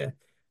year.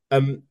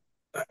 Um,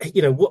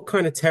 what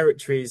kind of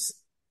territories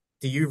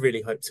do you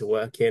really hope to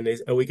work in?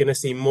 Are we going to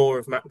see more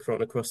of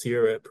Macron across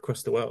Europe,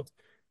 across the world?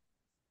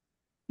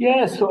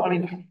 Yeah, so I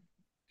mean,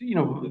 you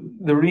know,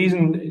 the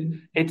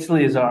reason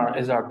Italy is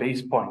our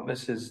base point.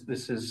 This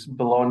is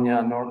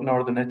Bologna,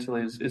 northern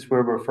Italy is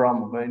where we're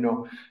from. But, you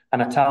know,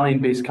 an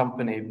Italian-based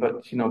company,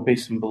 but you know,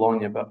 based in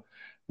Bologna. But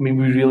I mean,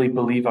 we really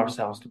believe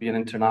ourselves to be an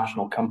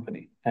international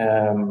company.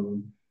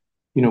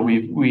 You know,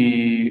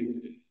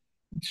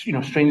 you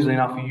know, strangely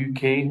enough,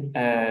 UK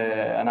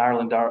and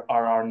Ireland are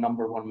our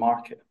number one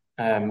market.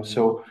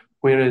 So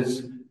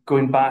whereas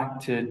going back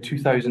to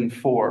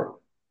 2004,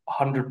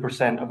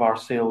 100% of our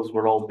sales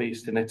were all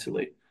based in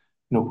Italy.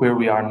 You know, where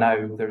we are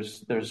now,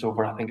 there's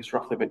over, I think it's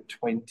roughly about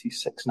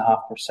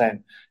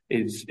 26.5%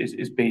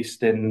 is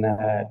based in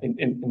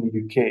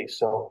the UK.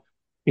 So,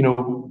 you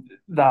know,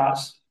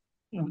 that's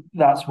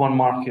one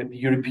market. The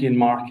European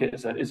market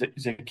is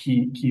a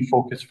key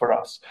focus for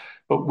us.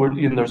 But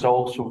you know, there's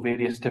also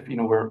various different. You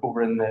know, we're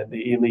over in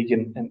the A League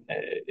in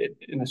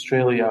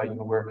Australia. You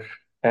know,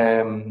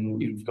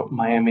 you've got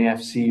Miami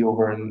FC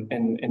over in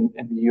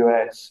the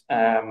US.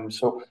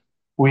 So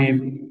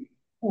we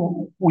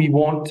we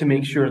want to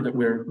make sure that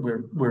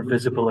we're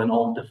visible in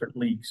all different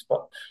leagues.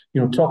 But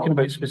you know, talking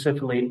about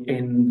specifically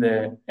in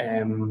the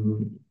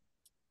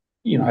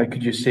you know, how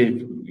could you say,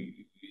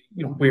 you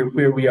know,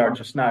 where we are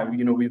just now,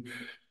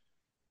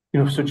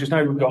 so just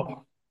now we've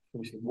got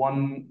obviously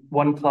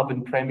one club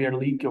in Premier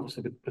League,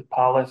 obviously with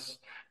Palace.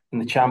 In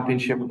the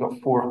Championship, we've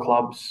got four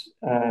clubs.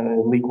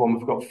 League One,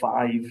 we've got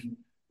five.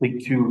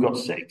 League Two, we've got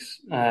six.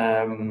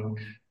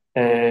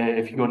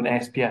 If you go into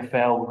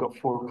SPFL, we've got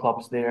four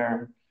clubs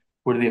there.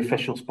 We're the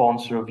official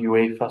sponsor of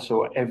UEFA,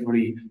 so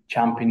every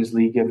Champions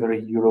League,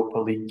 every Europa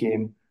League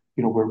game,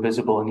 you know, we're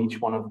visible in each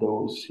one of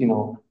those. You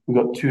know,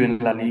 we've got two in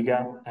La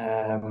Liga.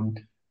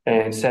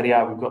 In Serie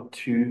A, we've got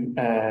two,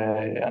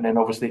 and then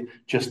obviously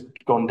just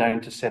gone down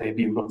to Serie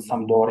B, we've got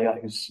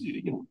Sampdoria, who's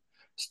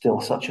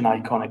still such an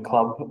iconic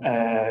club.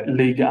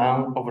 Ligue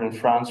 1 over in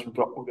France, we've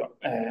got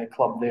a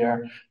club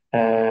there.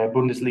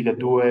 Bundesliga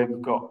 2,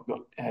 we've got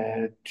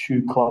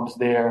two clubs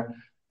there.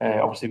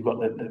 Obviously, we've got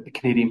the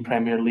Canadian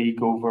Premier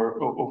League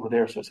over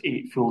there, so it's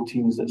 8 full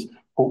teams that's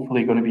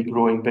hopefully going to be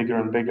growing bigger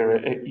and bigger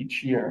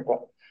each year. But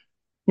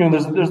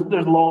there's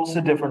lots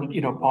of different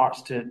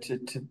parts to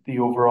the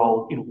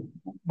overall.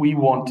 We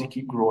want to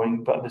keep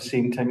growing, but at the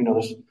same time,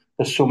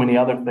 there's so many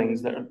other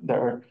things that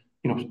are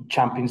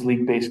Champions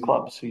League based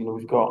clubs. So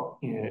we've got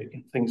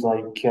things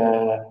like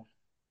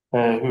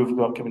who have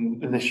got coming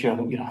this year. I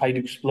think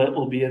Hajduk Split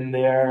will be in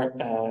there.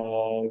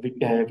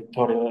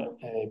 Victoria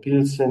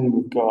Pilsen.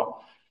 We've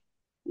got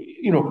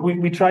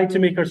we try to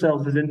make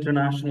ourselves as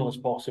international as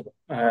possible.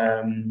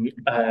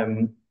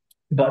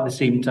 But at the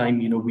same time,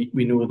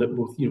 we know that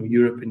both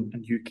Europe and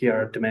UK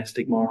are a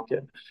domestic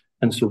market,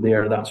 and so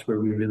that's where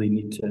we really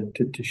need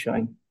to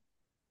shine.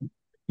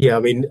 Yeah, I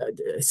mean,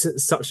 it's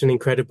such an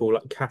incredible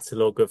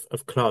catalogue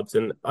of clubs,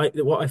 and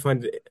what I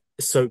find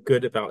so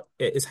good about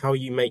it is how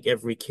you make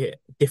every kit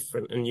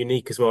different and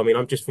unique as well. I mean,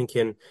 I'm just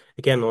thinking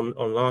again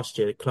on last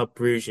year, Club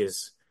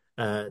Bruges,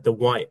 the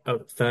white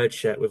third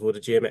shirt with all the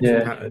geometric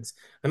Yeah. patterns,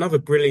 another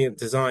brilliant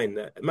design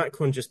that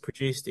Macron just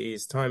produced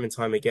these time and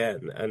time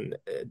again, and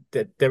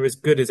they're as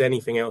good as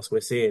anything else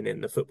we're seeing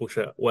in the football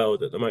shirt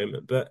world at the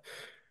moment. But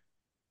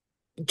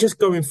just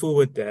going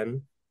forward,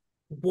 then,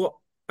 what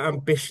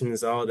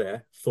ambitions are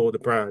there for the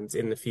brand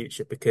in the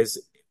future?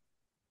 Because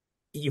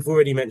you've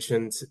already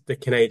mentioned the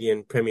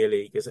Canadian Premier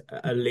League as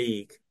a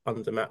league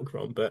under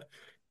Macron, but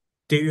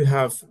do you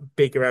have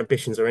bigger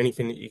ambitions or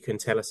anything that you can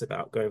tell us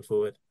about going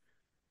forward?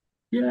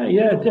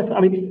 Yeah,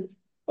 definitely.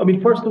 I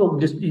mean, first of all,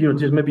 just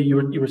maybe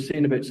you were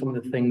saying about some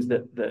of the things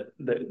that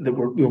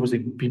we obviously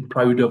been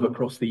proud of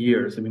across the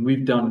years. I mean,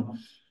 we've done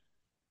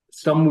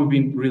some we've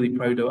been really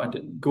proud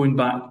of. Going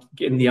back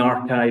in the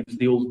archives,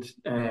 the old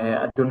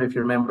I don't know if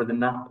you remember the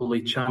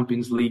Napoli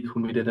Champions League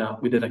when we did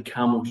a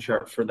camel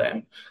shirt for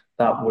them.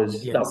 That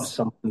was Yes.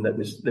 something that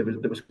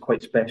was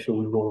quite special.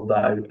 We rolled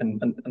that out,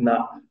 and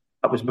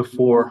that was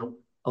before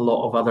a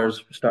lot of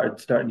others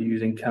started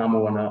using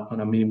camo on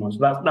a main one. So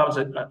that was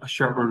a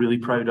shirt we're really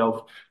proud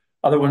of.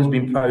 Other ones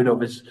being proud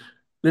of is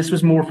this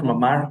was more from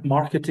a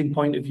marketing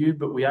point of view,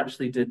 but we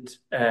actually did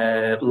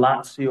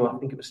Lazio, I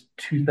think it was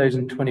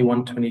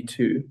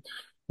 2021-22.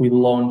 We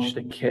launched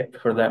a kit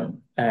for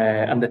them,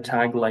 and the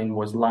tagline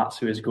was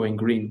Lazio is going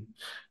green.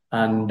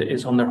 And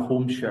it's on their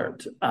home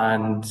shirt.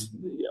 And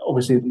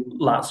obviously,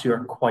 Lazio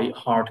are quite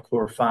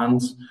hardcore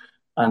fans.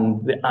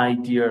 And the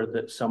idea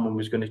that someone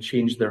was going to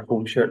change their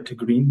home shirt to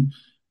green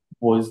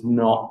was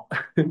not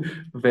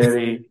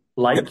very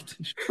liked,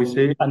 shall we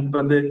say.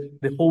 But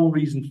the whole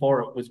reason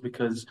for it was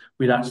because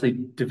we'd actually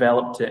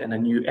developed it in a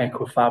new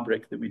eco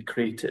fabric that we'd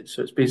created.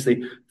 So it's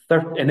basically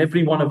in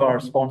every one of our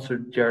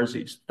sponsored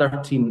jerseys,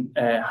 13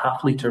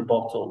 half-liter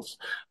bottles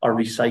are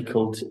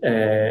recycled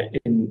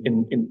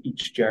in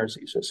each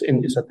jersey. So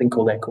it's a thing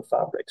called eco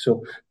fabric.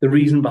 So the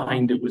reason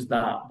behind it was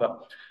that.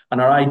 And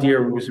our idea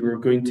was we were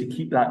going to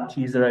keep that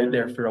teaser out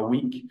there for a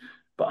week.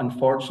 But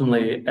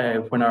unfortunately,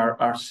 when our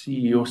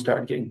CEO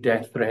started getting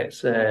death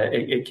threats,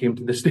 it came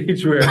to the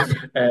stage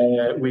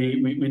where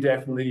we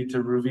definitely need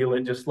to reveal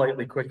it just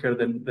slightly quicker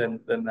than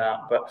that.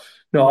 But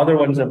no, other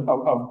ones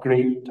I'm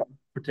great,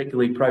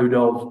 particularly proud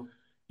of.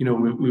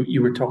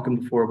 You were talking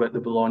before about the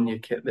Bologna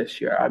kit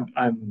this year.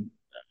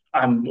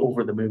 I'm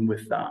over the moon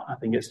with that. I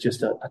think it's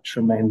just a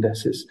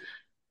tremendous.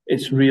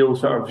 It's real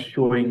sort of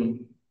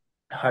showing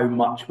how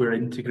much we're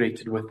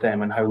integrated with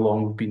them and how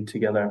long we've been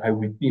together and how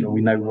we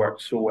now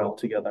work so well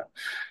together.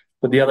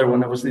 But the other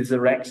one obviously is the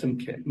Wrexham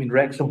kit. I mean,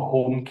 Wrexham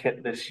home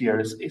kit this year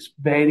is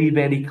very,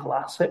 very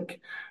classic,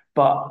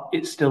 but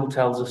it still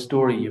tells a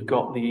story. You've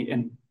got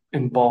the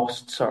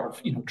embossed sort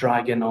of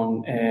dragon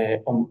on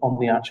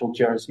the actual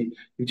jersey.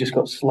 You've just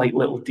got slight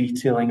little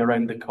detailing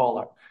around the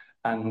collar.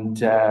 And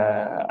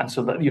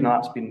so that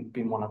that's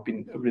been one I've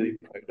been really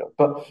proud of.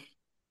 But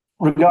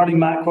regarding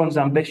Macron's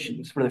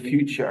ambitions for the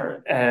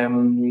future,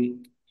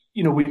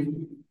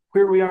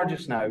 where we are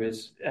just now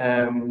is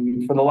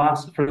for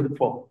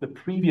the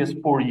previous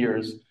 4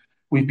 years,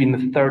 we've been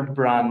the third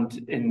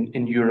brand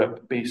in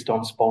Europe based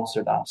on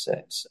sponsored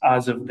assets.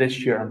 As of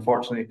this year,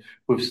 unfortunately,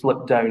 we've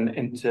slipped down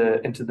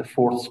into the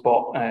fourth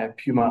spot.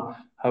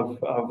 Puma have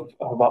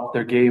upped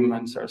their game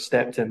and sort of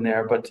stepped in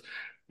there, but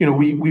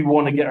we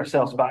want to get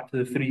ourselves back to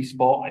the 3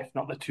 spot, if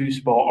not the 2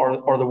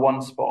 spot or the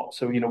 1 spot.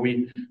 So,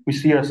 we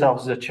see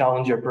ourselves as a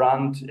challenger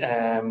brand,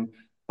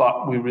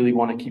 but we really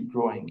want to keep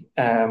growing.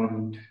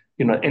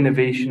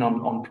 Innovation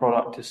on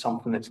product is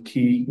something that's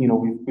key.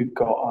 We've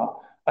got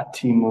a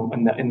team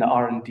in the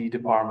R&D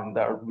department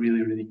that are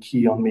really, really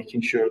key on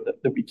making sure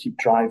that we keep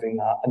driving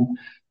that.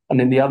 And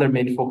then the other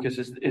main focus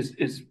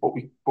is what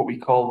we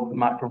call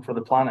Macron for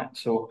the planet.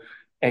 So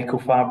eco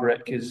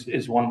fabric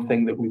is one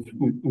thing that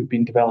we've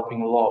been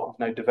developing a lot.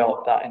 We've now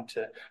developed that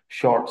into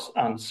shorts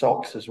and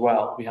socks as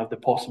well. We have the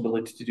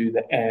possibility to do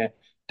the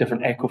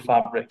different eco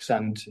fabrics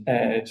and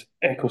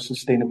eco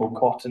sustainable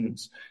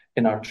cottons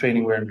in our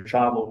training wear and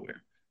travel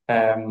wear.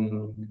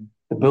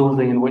 The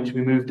building in which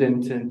we moved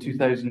into in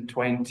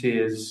 2020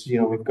 is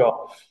we've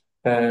got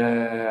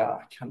I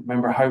can't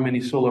remember how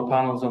many solar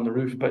panels on the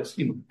roof, but it's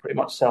pretty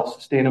much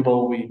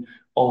self-sustainable.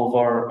 all of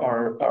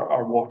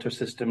our water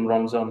system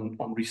runs on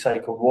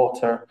recycled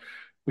water.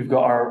 We've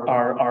got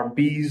our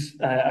bees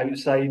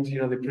outside.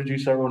 They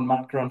produce our own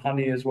Macron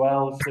honey as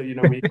well. So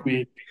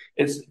we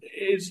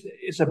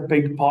it's a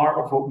big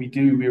part of what we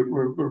do.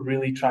 We're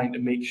really trying to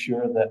make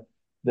sure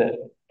that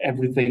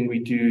everything we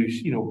do,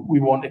 we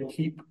want to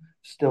keep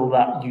still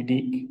that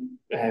unique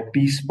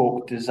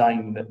bespoke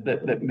design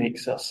that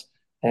makes us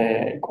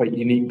quite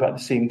unique, but at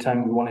the same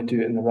time we want to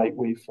do it in the right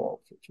way for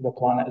the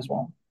planet as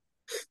well.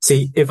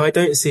 See, if I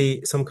don't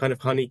see some kind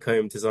of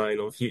honeycomb design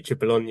on future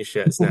Bologna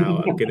shirts now,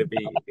 I'm going to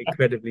be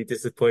incredibly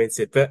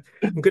disappointed. But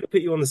I'm going to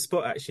put you on the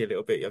spot actually a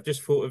little bit. I've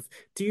just thought of,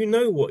 do you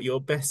know what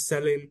your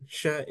best-selling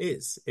shirt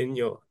is in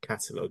your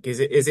catalogue? Is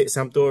it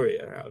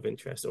Sampdoria out of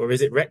interest, or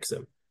is it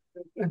Wrexham?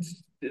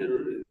 It's,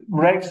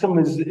 Wrexham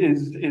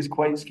is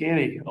quite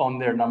scary on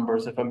their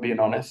numbers, if I'm being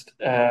honest.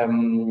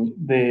 They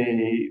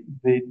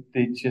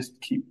just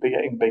keep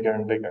getting bigger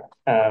and bigger.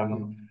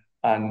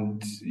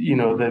 And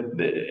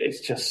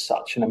it's just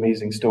such an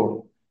amazing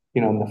story,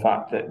 and the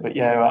fact that. But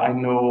yeah, I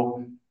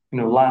know,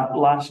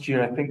 last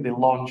year I think they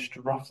launched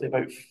roughly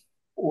about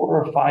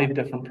 4 or 5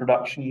 different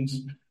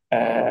productions.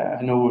 I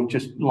know we've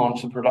just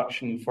launched a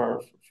production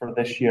for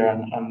this year,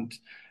 and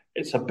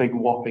it's a big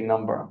whopping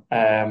number.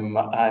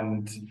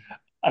 And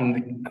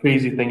the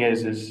crazy thing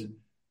is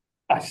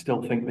I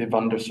still think they've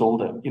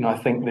undersold it. I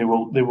think they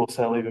will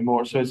sell even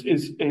more. So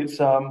it's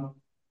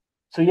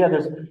so yeah,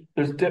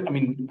 I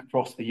mean,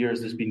 across the years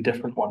there's been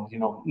different ones.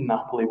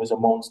 Napoli was a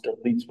monster,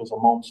 Leeds was a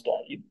monster,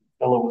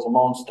 Villa was a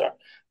monster.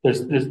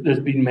 There's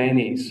been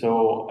many.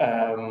 So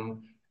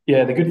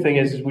yeah, the good thing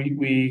is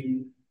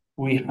we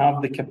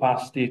have the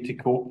capacity to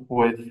cope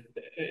with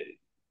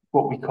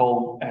what we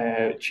call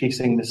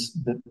chasing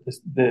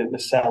the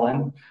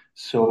sell-in.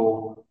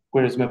 So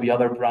whereas maybe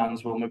other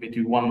brands will maybe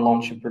do one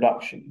launch in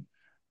production,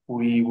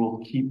 we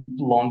will keep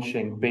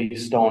launching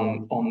based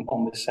on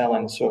the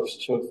sell-in. So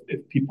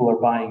if people are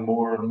buying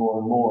more and more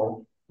and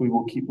more, we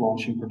will keep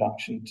launching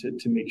production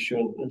to make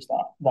sure that there's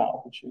that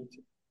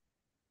opportunity.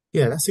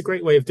 Yeah, that's a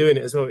great way of doing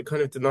it as well. It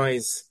kind of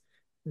denies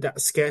that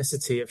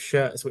scarcity of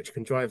shirts, which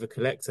can drive a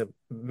collector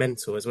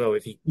mental as well.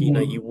 If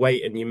you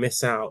wait and you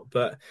miss out.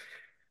 But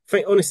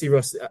honestly,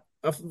 Ross,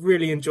 I've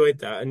really enjoyed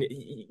that, and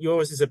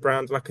yours is a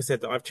brand, like I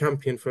said, that I've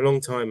championed for a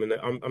long time, and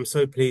I'm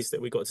so pleased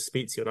that we got to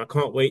speak to you, and I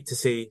can't wait to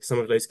see some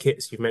of those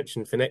kits you've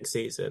mentioned for next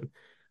season.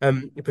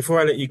 Before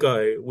I let you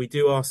go, we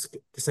do ask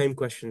the same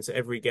question to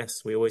every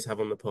guest we always have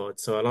on the pod,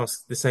 so I'll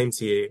ask the same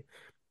to you,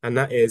 and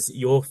that is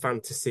your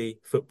fantasy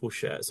football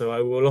shirt. So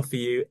I will offer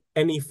you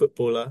any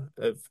footballer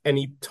of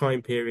any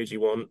time period you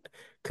want,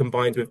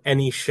 combined with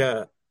any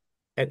shirt.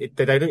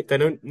 They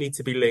don't need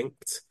to be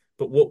linked,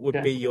 but what would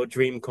Yeah. be your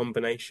dream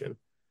combination?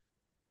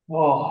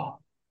 Oh,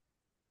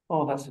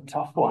 that's a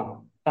tough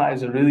one. That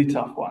is a really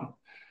tough one.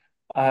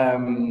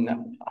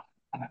 Um,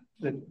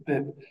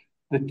 the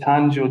the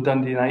Tanjo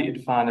Dundee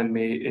United fan in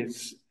me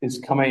is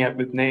coming up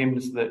with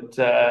names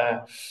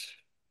that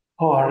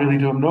I really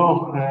don't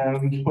know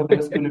whether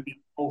it's going to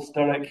be Paul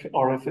Sturrock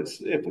or if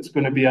it's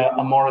going to be a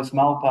Morris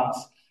Malpass.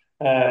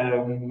 But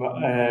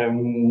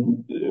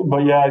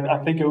yeah, I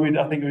think it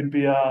would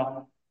be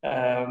a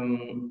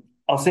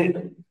I'll say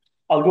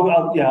I'll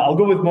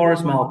go with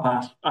Morris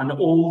Malpass, an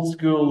old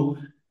school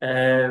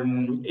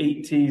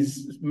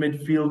 80s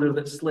midfielder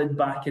that slid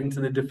back into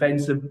the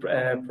defensive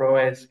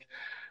prowess.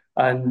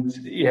 And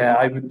yeah,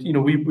 I would,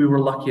 we were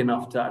lucky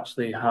enough to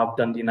actually have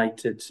Dundee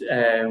United.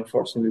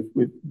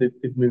 Unfortunately,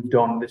 they've moved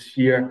on this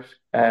year.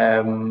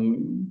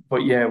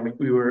 But yeah,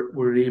 we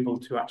were able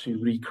to actually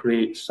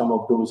recreate some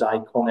of those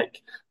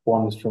iconic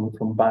ones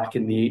from back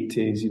in the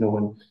 80s.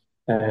 When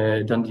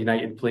Dundee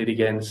United played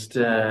against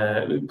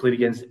Inter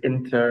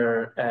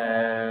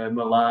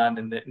Milan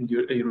in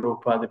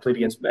Europa. They played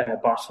against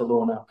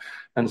Barcelona,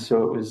 and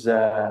so it was.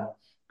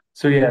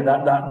 So yeah,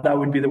 that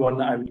would be the one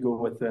that I would go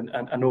with,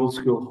 an old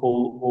school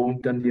home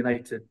Dundee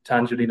United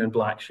tangerine and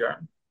black shirt.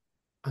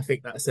 I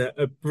think that's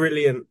a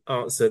brilliant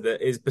answer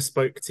that is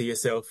bespoke to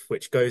yourself,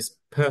 which goes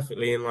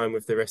perfectly in line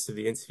with the rest of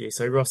the interview.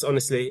 So, Ross,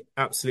 honestly,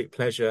 absolute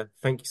pleasure.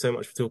 Thank you so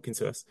much for talking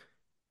to us.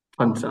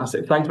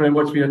 Fantastic. Thanks very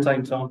much for your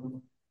time,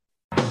 Tom.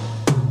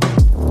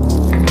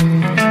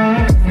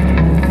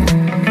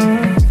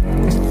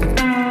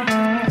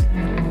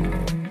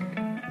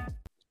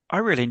 I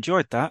really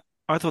enjoyed that.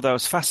 I thought that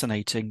was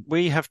fascinating.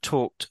 We have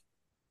talked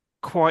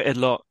quite a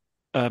lot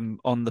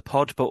on the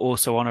pod, but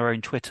also on our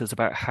own Twitters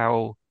about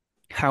how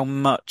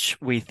much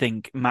we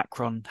think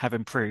Macron have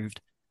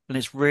improved. And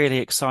it's really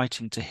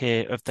exciting to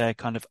hear of their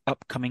kind of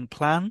upcoming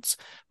plans,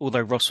 although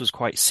Ross was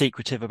quite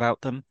secretive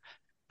about them,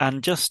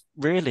 and just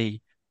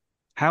really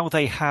how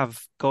they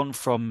have gone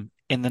from,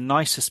 in the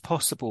nicest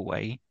possible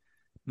way,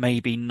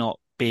 maybe not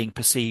being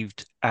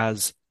perceived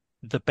as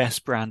the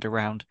best brand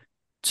around,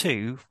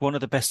 to one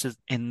of the best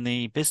in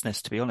the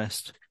business, to be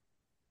honest.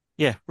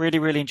 yeah, really,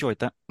 really enjoyed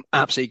that.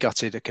 Absolutely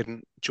gutted I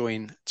couldn't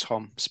join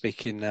Tom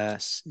speaking to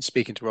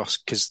Ross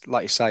because,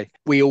 like you say,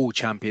 we all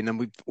champion and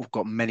we've all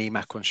got many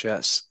Macron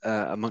shirts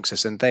amongst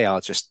us, and they're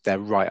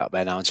right up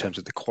there now in terms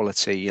of the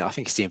quality. I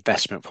think it's the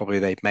investment probably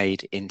they've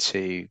made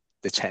into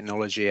the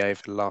technology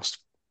over the last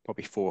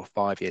probably 4 or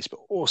 5 years, but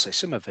also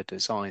some of the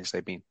designs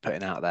they've been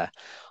putting out there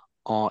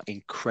are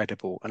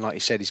incredible. And like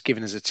you said, he's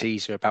given us a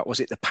teaser about, was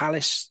it the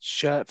Palace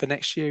shirt for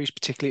next year he's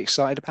particularly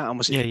excited about? And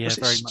was it Yeah, yeah, was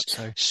it very much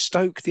so.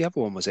 Stoke, the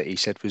other one, was it? He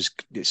said was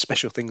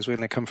special things were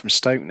going to come from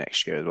Stoke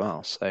next year as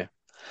well. So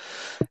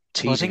Well,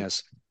 teasing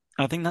us.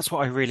 I think that's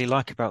what I really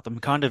like about them.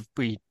 Kind of,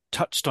 we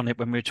touched on it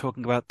when we were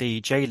talking about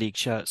the J League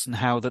shirts and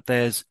how that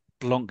there's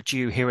Blanc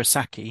Dew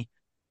Hirosaki.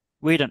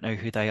 We don't know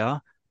who they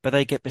are, but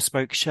they get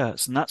bespoke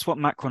shirts, and that's what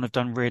Macron have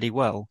done really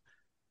well.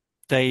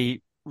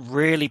 They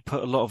really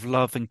put a lot of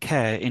love and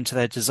care into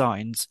their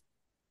designs,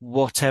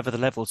 whatever the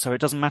level. So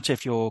it doesn't matter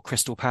if you're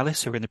Crystal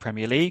Palace, who are in the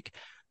Premier League,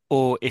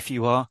 or if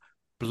you are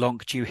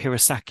Blanc Dew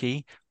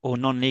Hirosaki or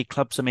non-league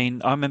clubs. I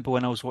mean, I remember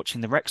when I was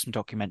watching the Wrexham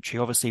documentary,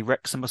 obviously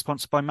Wrexham was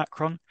sponsored by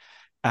Macron,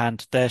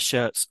 and their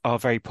shirts are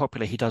very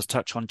popular. He does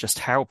touch on just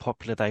how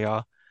popular they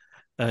are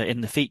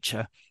in the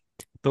feature.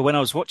 But when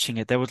I was watching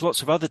it, there was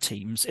lots of other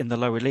teams in the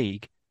lower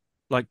league,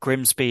 like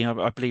Grimsby,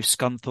 I believe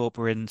Scunthorpe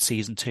were in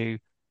season 2,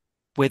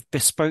 with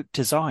bespoke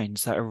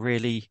designs that are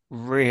really,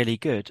 really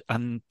good.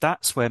 And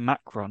that's where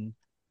Macron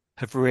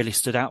have really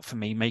stood out for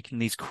me, making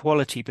these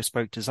quality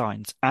bespoke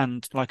designs.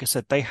 And like I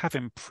said, they have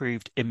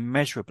improved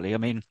immeasurably. I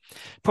mean,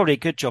 probably a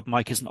good job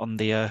Mike isn't on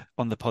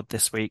the pod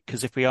this week,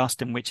 because if we asked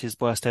him which his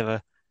worst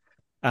ever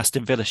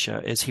Aston Villa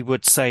shirt is, he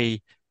would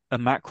say a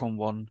Macron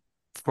one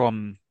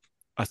from,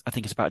 I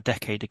think it's about a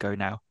decade ago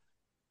now.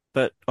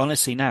 But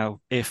honestly, now,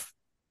 if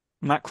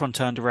Macron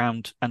turned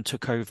around and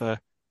took over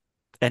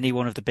any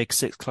one of the big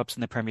 6 clubs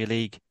in the Premier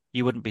League,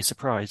 you wouldn't be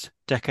surprised.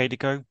 Decade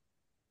ago,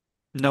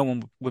 no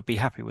one would be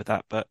happy with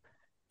that. But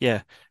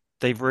yeah,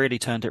 they've really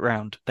turned it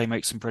around. They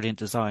make some brilliant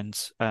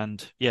designs,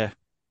 and yeah,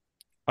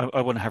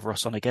 I want to have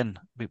Ross on again.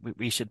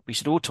 We should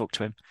all talk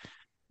to him.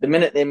 The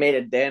minute they made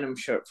a denim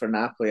shirt for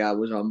Napoli, I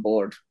was on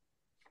board.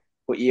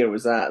 What year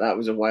was that? That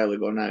was a while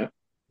ago now.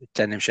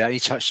 Denim shirt.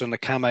 He touched on the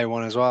camo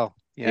one as well.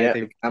 Yeah,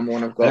 the cam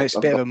one. I know it's a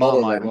I've bit of got a all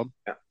of Marmite them. one.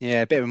 Yeah.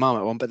 Yeah, a bit of a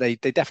Marmite one, but they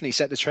definitely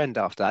set the trend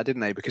after that,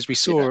 didn't they? Because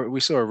Yeah. we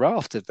saw a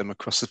raft of them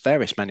across the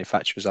various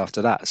manufacturers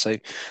after that. So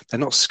they're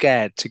not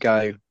scared to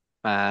go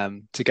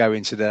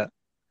into the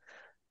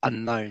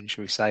unknown,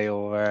 shall we say,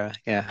 or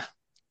yeah,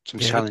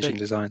 some Yeah, challenging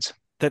designs.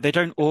 they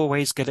don't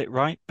always get it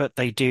right, but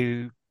they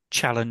do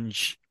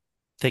challenge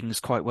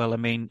things quite well. I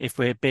mean, if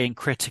we're being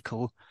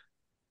critical,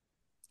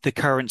 the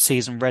current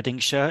season Reading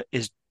shirt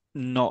is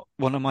not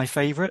one of my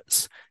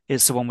favourites.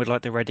 It's the one with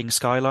like the Reading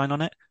skyline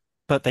on it,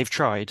 but they've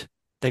tried.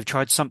 They've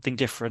tried something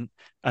different,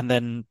 and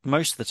then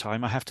most of the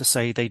time, I have to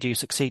say they do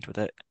succeed with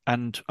it.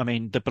 And I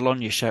mean, the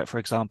Bologna shirt, for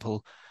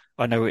example,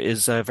 I know it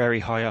is very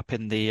high up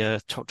in the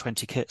top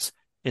 20 kits.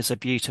 It's a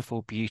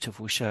beautiful,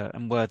 beautiful shirt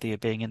and worthy of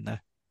being in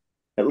there.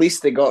 At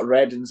least they got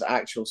Redding's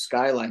actual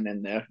skyline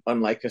in there,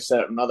 unlike a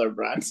certain other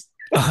brand.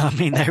 I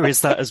mean, there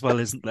is that as well,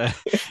 isn't there?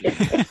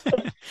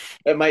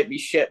 It might be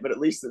shit, but at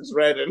least it's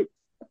Reading.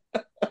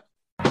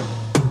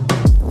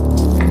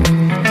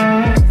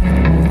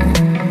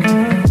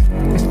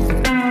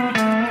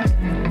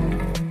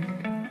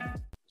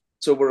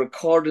 So we're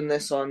recording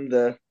this on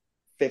the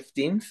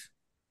 15th.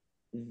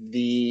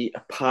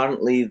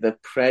 Apparently the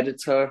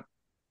Predator,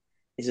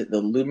 is it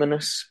the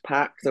Luminous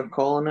pack they're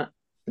calling it?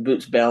 The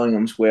boots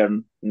Bellingham's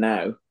wearing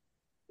now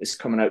is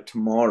coming out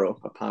tomorrow,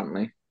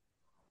 apparently.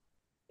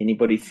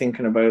 Anybody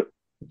thinking about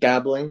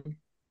dabbling?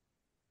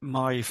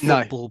 My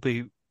No, football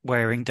boot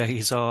wearing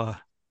days are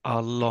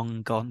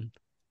long gone.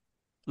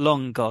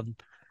 Long gone.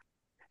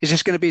 is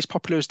this going to be as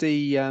popular as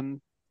the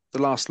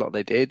last lot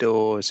they did,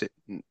 or is it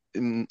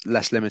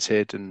less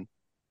limited? And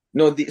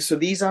No, so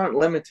these aren't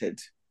limited.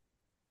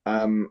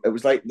 It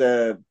was like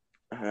the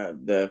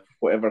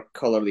whatever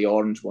color the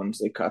orange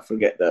ones. I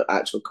forget the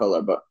actual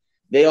color, but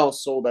they all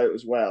sold out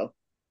as well.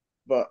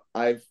 But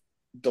I've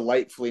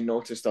delightfully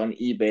noticed on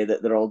eBay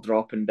that they're all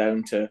dropping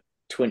down to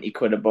 20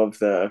 quid above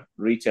the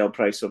retail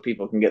price, so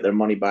people can get their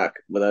money back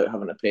without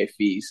having to pay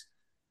fees.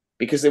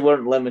 Because they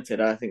weren't limited,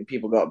 I think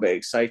people got a bit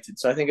excited.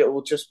 So I think it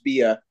will just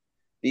be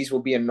these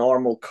will be a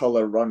normal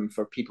color run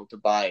for people to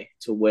buy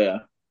to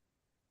wear.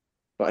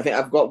 But I think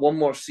I've got one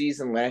more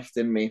season left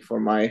in me for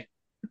my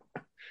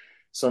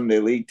Sunday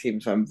league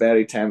team, so I'm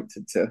very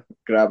tempted to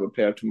grab a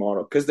pair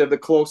tomorrow because they're the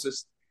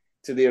closest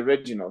to the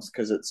originals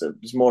because it's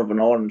more of an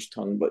orange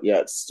tongue, but yeah,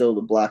 it's still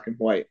the black and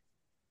white.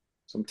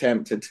 So I'm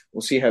tempted.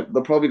 We'll see how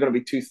they're probably going to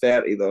be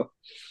 230 though.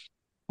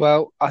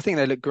 well, I think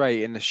they look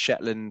great in the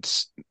Shetland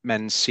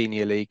Men's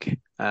Senior League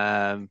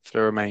for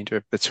the remainder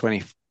of the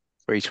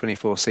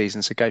 23-24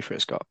 season. So go for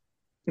it, Scott.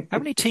 How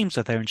many teams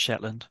are there in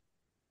Shetland?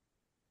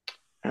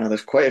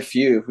 There's quite a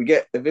few.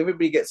 If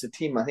everybody gets a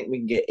team, I think we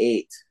can get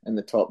 8 in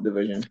the top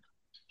division.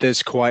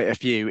 There's quite a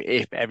few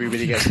if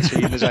everybody gets a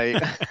team. There's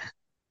 8.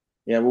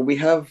 Yeah, well, we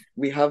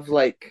have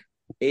like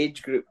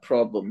age group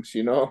problems,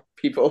 you know.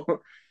 People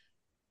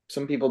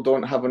some people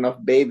don't have enough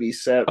babies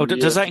Oh, certain does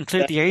years. that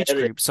include the age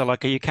Area. group? So,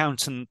 like, are you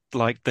counting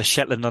like the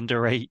Shetland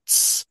under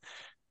eights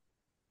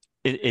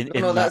No, in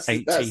that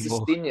eight that's team the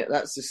or senior.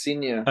 That's the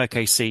senior.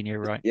 okay, senior,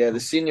 right? Yeah, the Cool.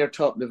 senior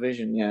top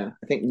division. Yeah,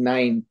 I think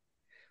nine.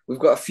 We've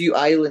got a few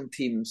island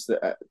teams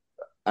that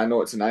I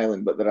know it's an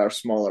island, but there are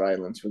smaller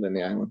islands within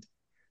the island.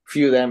 A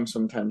few of them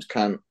sometimes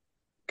can't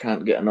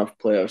get enough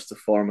players to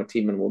form a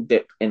team and will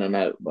dip in and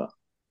out. But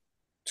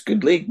it's a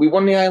good league. We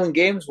won the Island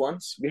Games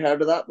once. Have you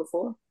heard of that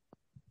before?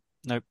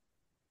 Nope.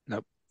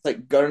 Nope. It's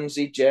like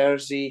Guernsey,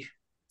 Jersey.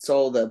 It's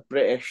all the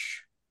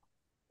British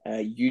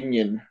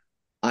Union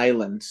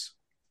islands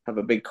have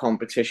a big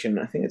competition.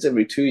 I think it's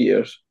every 2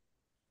 years.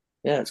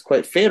 Yeah, it's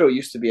quite. Faroe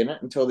used to be in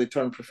it until they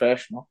turned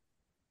professional.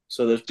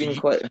 So there's So been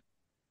quite.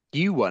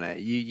 you won it.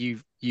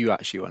 You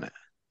actually won it.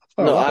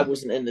 Oh, No, well I done.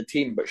 wasn't in the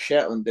team, but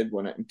Shetland did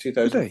win it in Did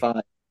they?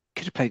 2005.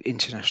 Could have played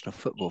international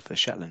football for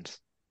Shetland.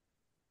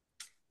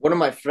 One of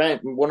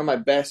my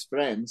best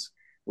friends,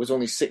 was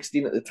only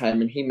 16 at the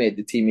time, and he made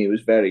the team. He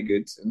was very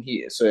good, and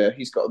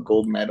he's got a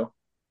gold medal.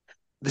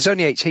 There's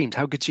only 8 teams.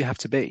 How good do you have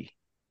to be?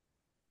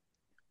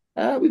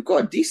 We've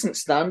got a decent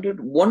standard.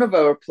 One of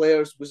our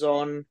players was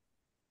on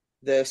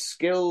the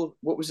skill.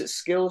 What was it?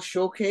 Skill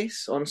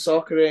showcase on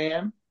Soccer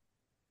AM.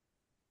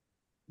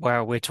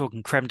 Wow, we're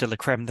talking creme de la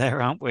creme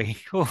there, aren't we?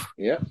 Oh,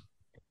 Yeah.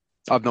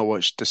 I've not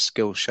watched the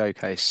skill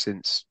showcase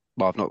since.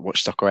 Well, I've not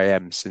watched Soccer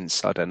AM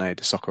since I don't know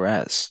the Soccer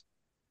Airs.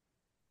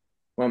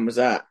 When was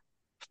that?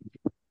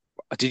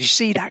 Did you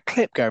see that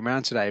clip going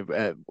around today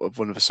of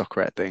one of the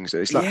Soccer Air things?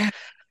 It's like Yeah,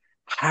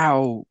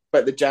 how,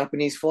 but the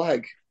Japanese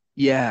flag.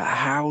 yeah,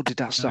 how did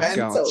that stuff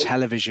go on Mental.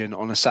 television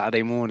on a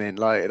Saturday morning?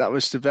 Like that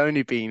must have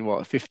only been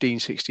what 15,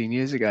 16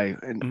 years ago.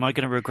 And am I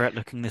going to regret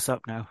looking this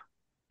up now?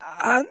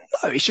 no,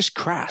 it's just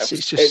crass.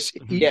 It's It's just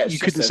Mhm. yeah. you It's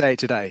just couldn't a say it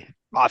today.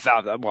 I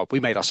found that well, we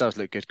made ourselves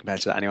look good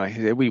compared to that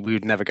anyway. We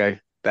would never go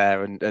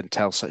there and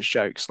tell such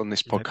jokes on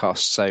this Nope. podcast.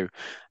 So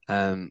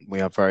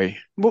we are very.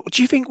 What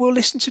do you think we'll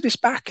listen to this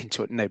back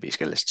into it? Nobody's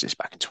going to listen to this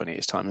back in 20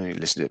 years' time. We'll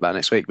listen to it about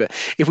next week. But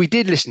if we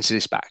did listen to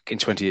this back in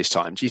 20 years'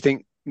 time, do you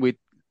think we'd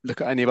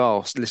look at any of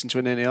ours, listen to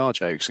any of our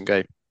jokes and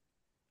go,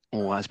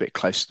 "Oh, that's a bit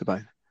close to the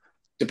bone."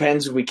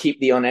 depends if we keep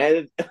the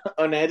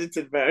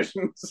unedited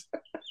versions.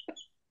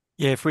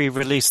 Yeah, if we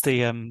release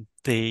the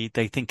they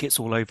think it's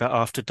all over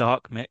after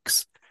dark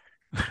mix,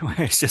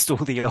 where it's just all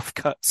the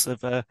offcuts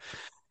of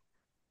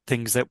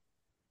things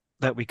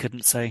that we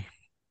couldn't say.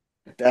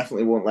 I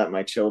definitely won't let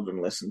my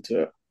children listen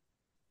to it.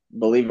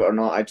 Believe it or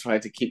not, I try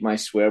to keep my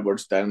swear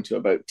words down to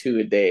about two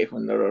a day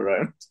when they're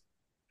around,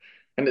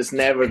 and it's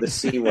never the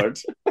C word.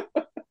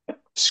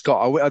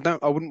 Scott,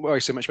 I wouldn't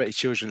worry so much about your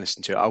children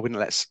listening to it. I wouldn't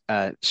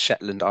let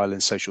Shetland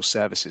Island Social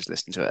Services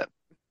listen to it.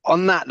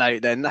 On that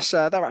note, then that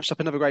wraps up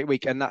another great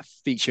week, and that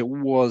feature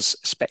was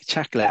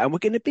spectacular. And we're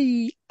going to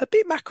be a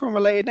bit Macron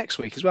related next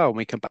week as well when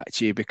we come back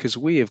to you because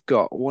we have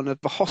got one of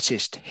the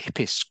hottest,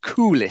 hippest,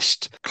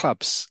 coolest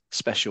clubs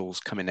specials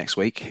coming next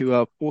week, who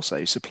are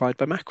also supplied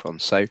by Macron.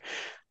 So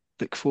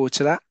look forward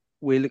to that.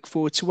 We look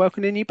forward to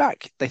welcoming you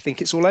back. They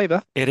think it's all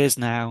over. It is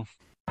now.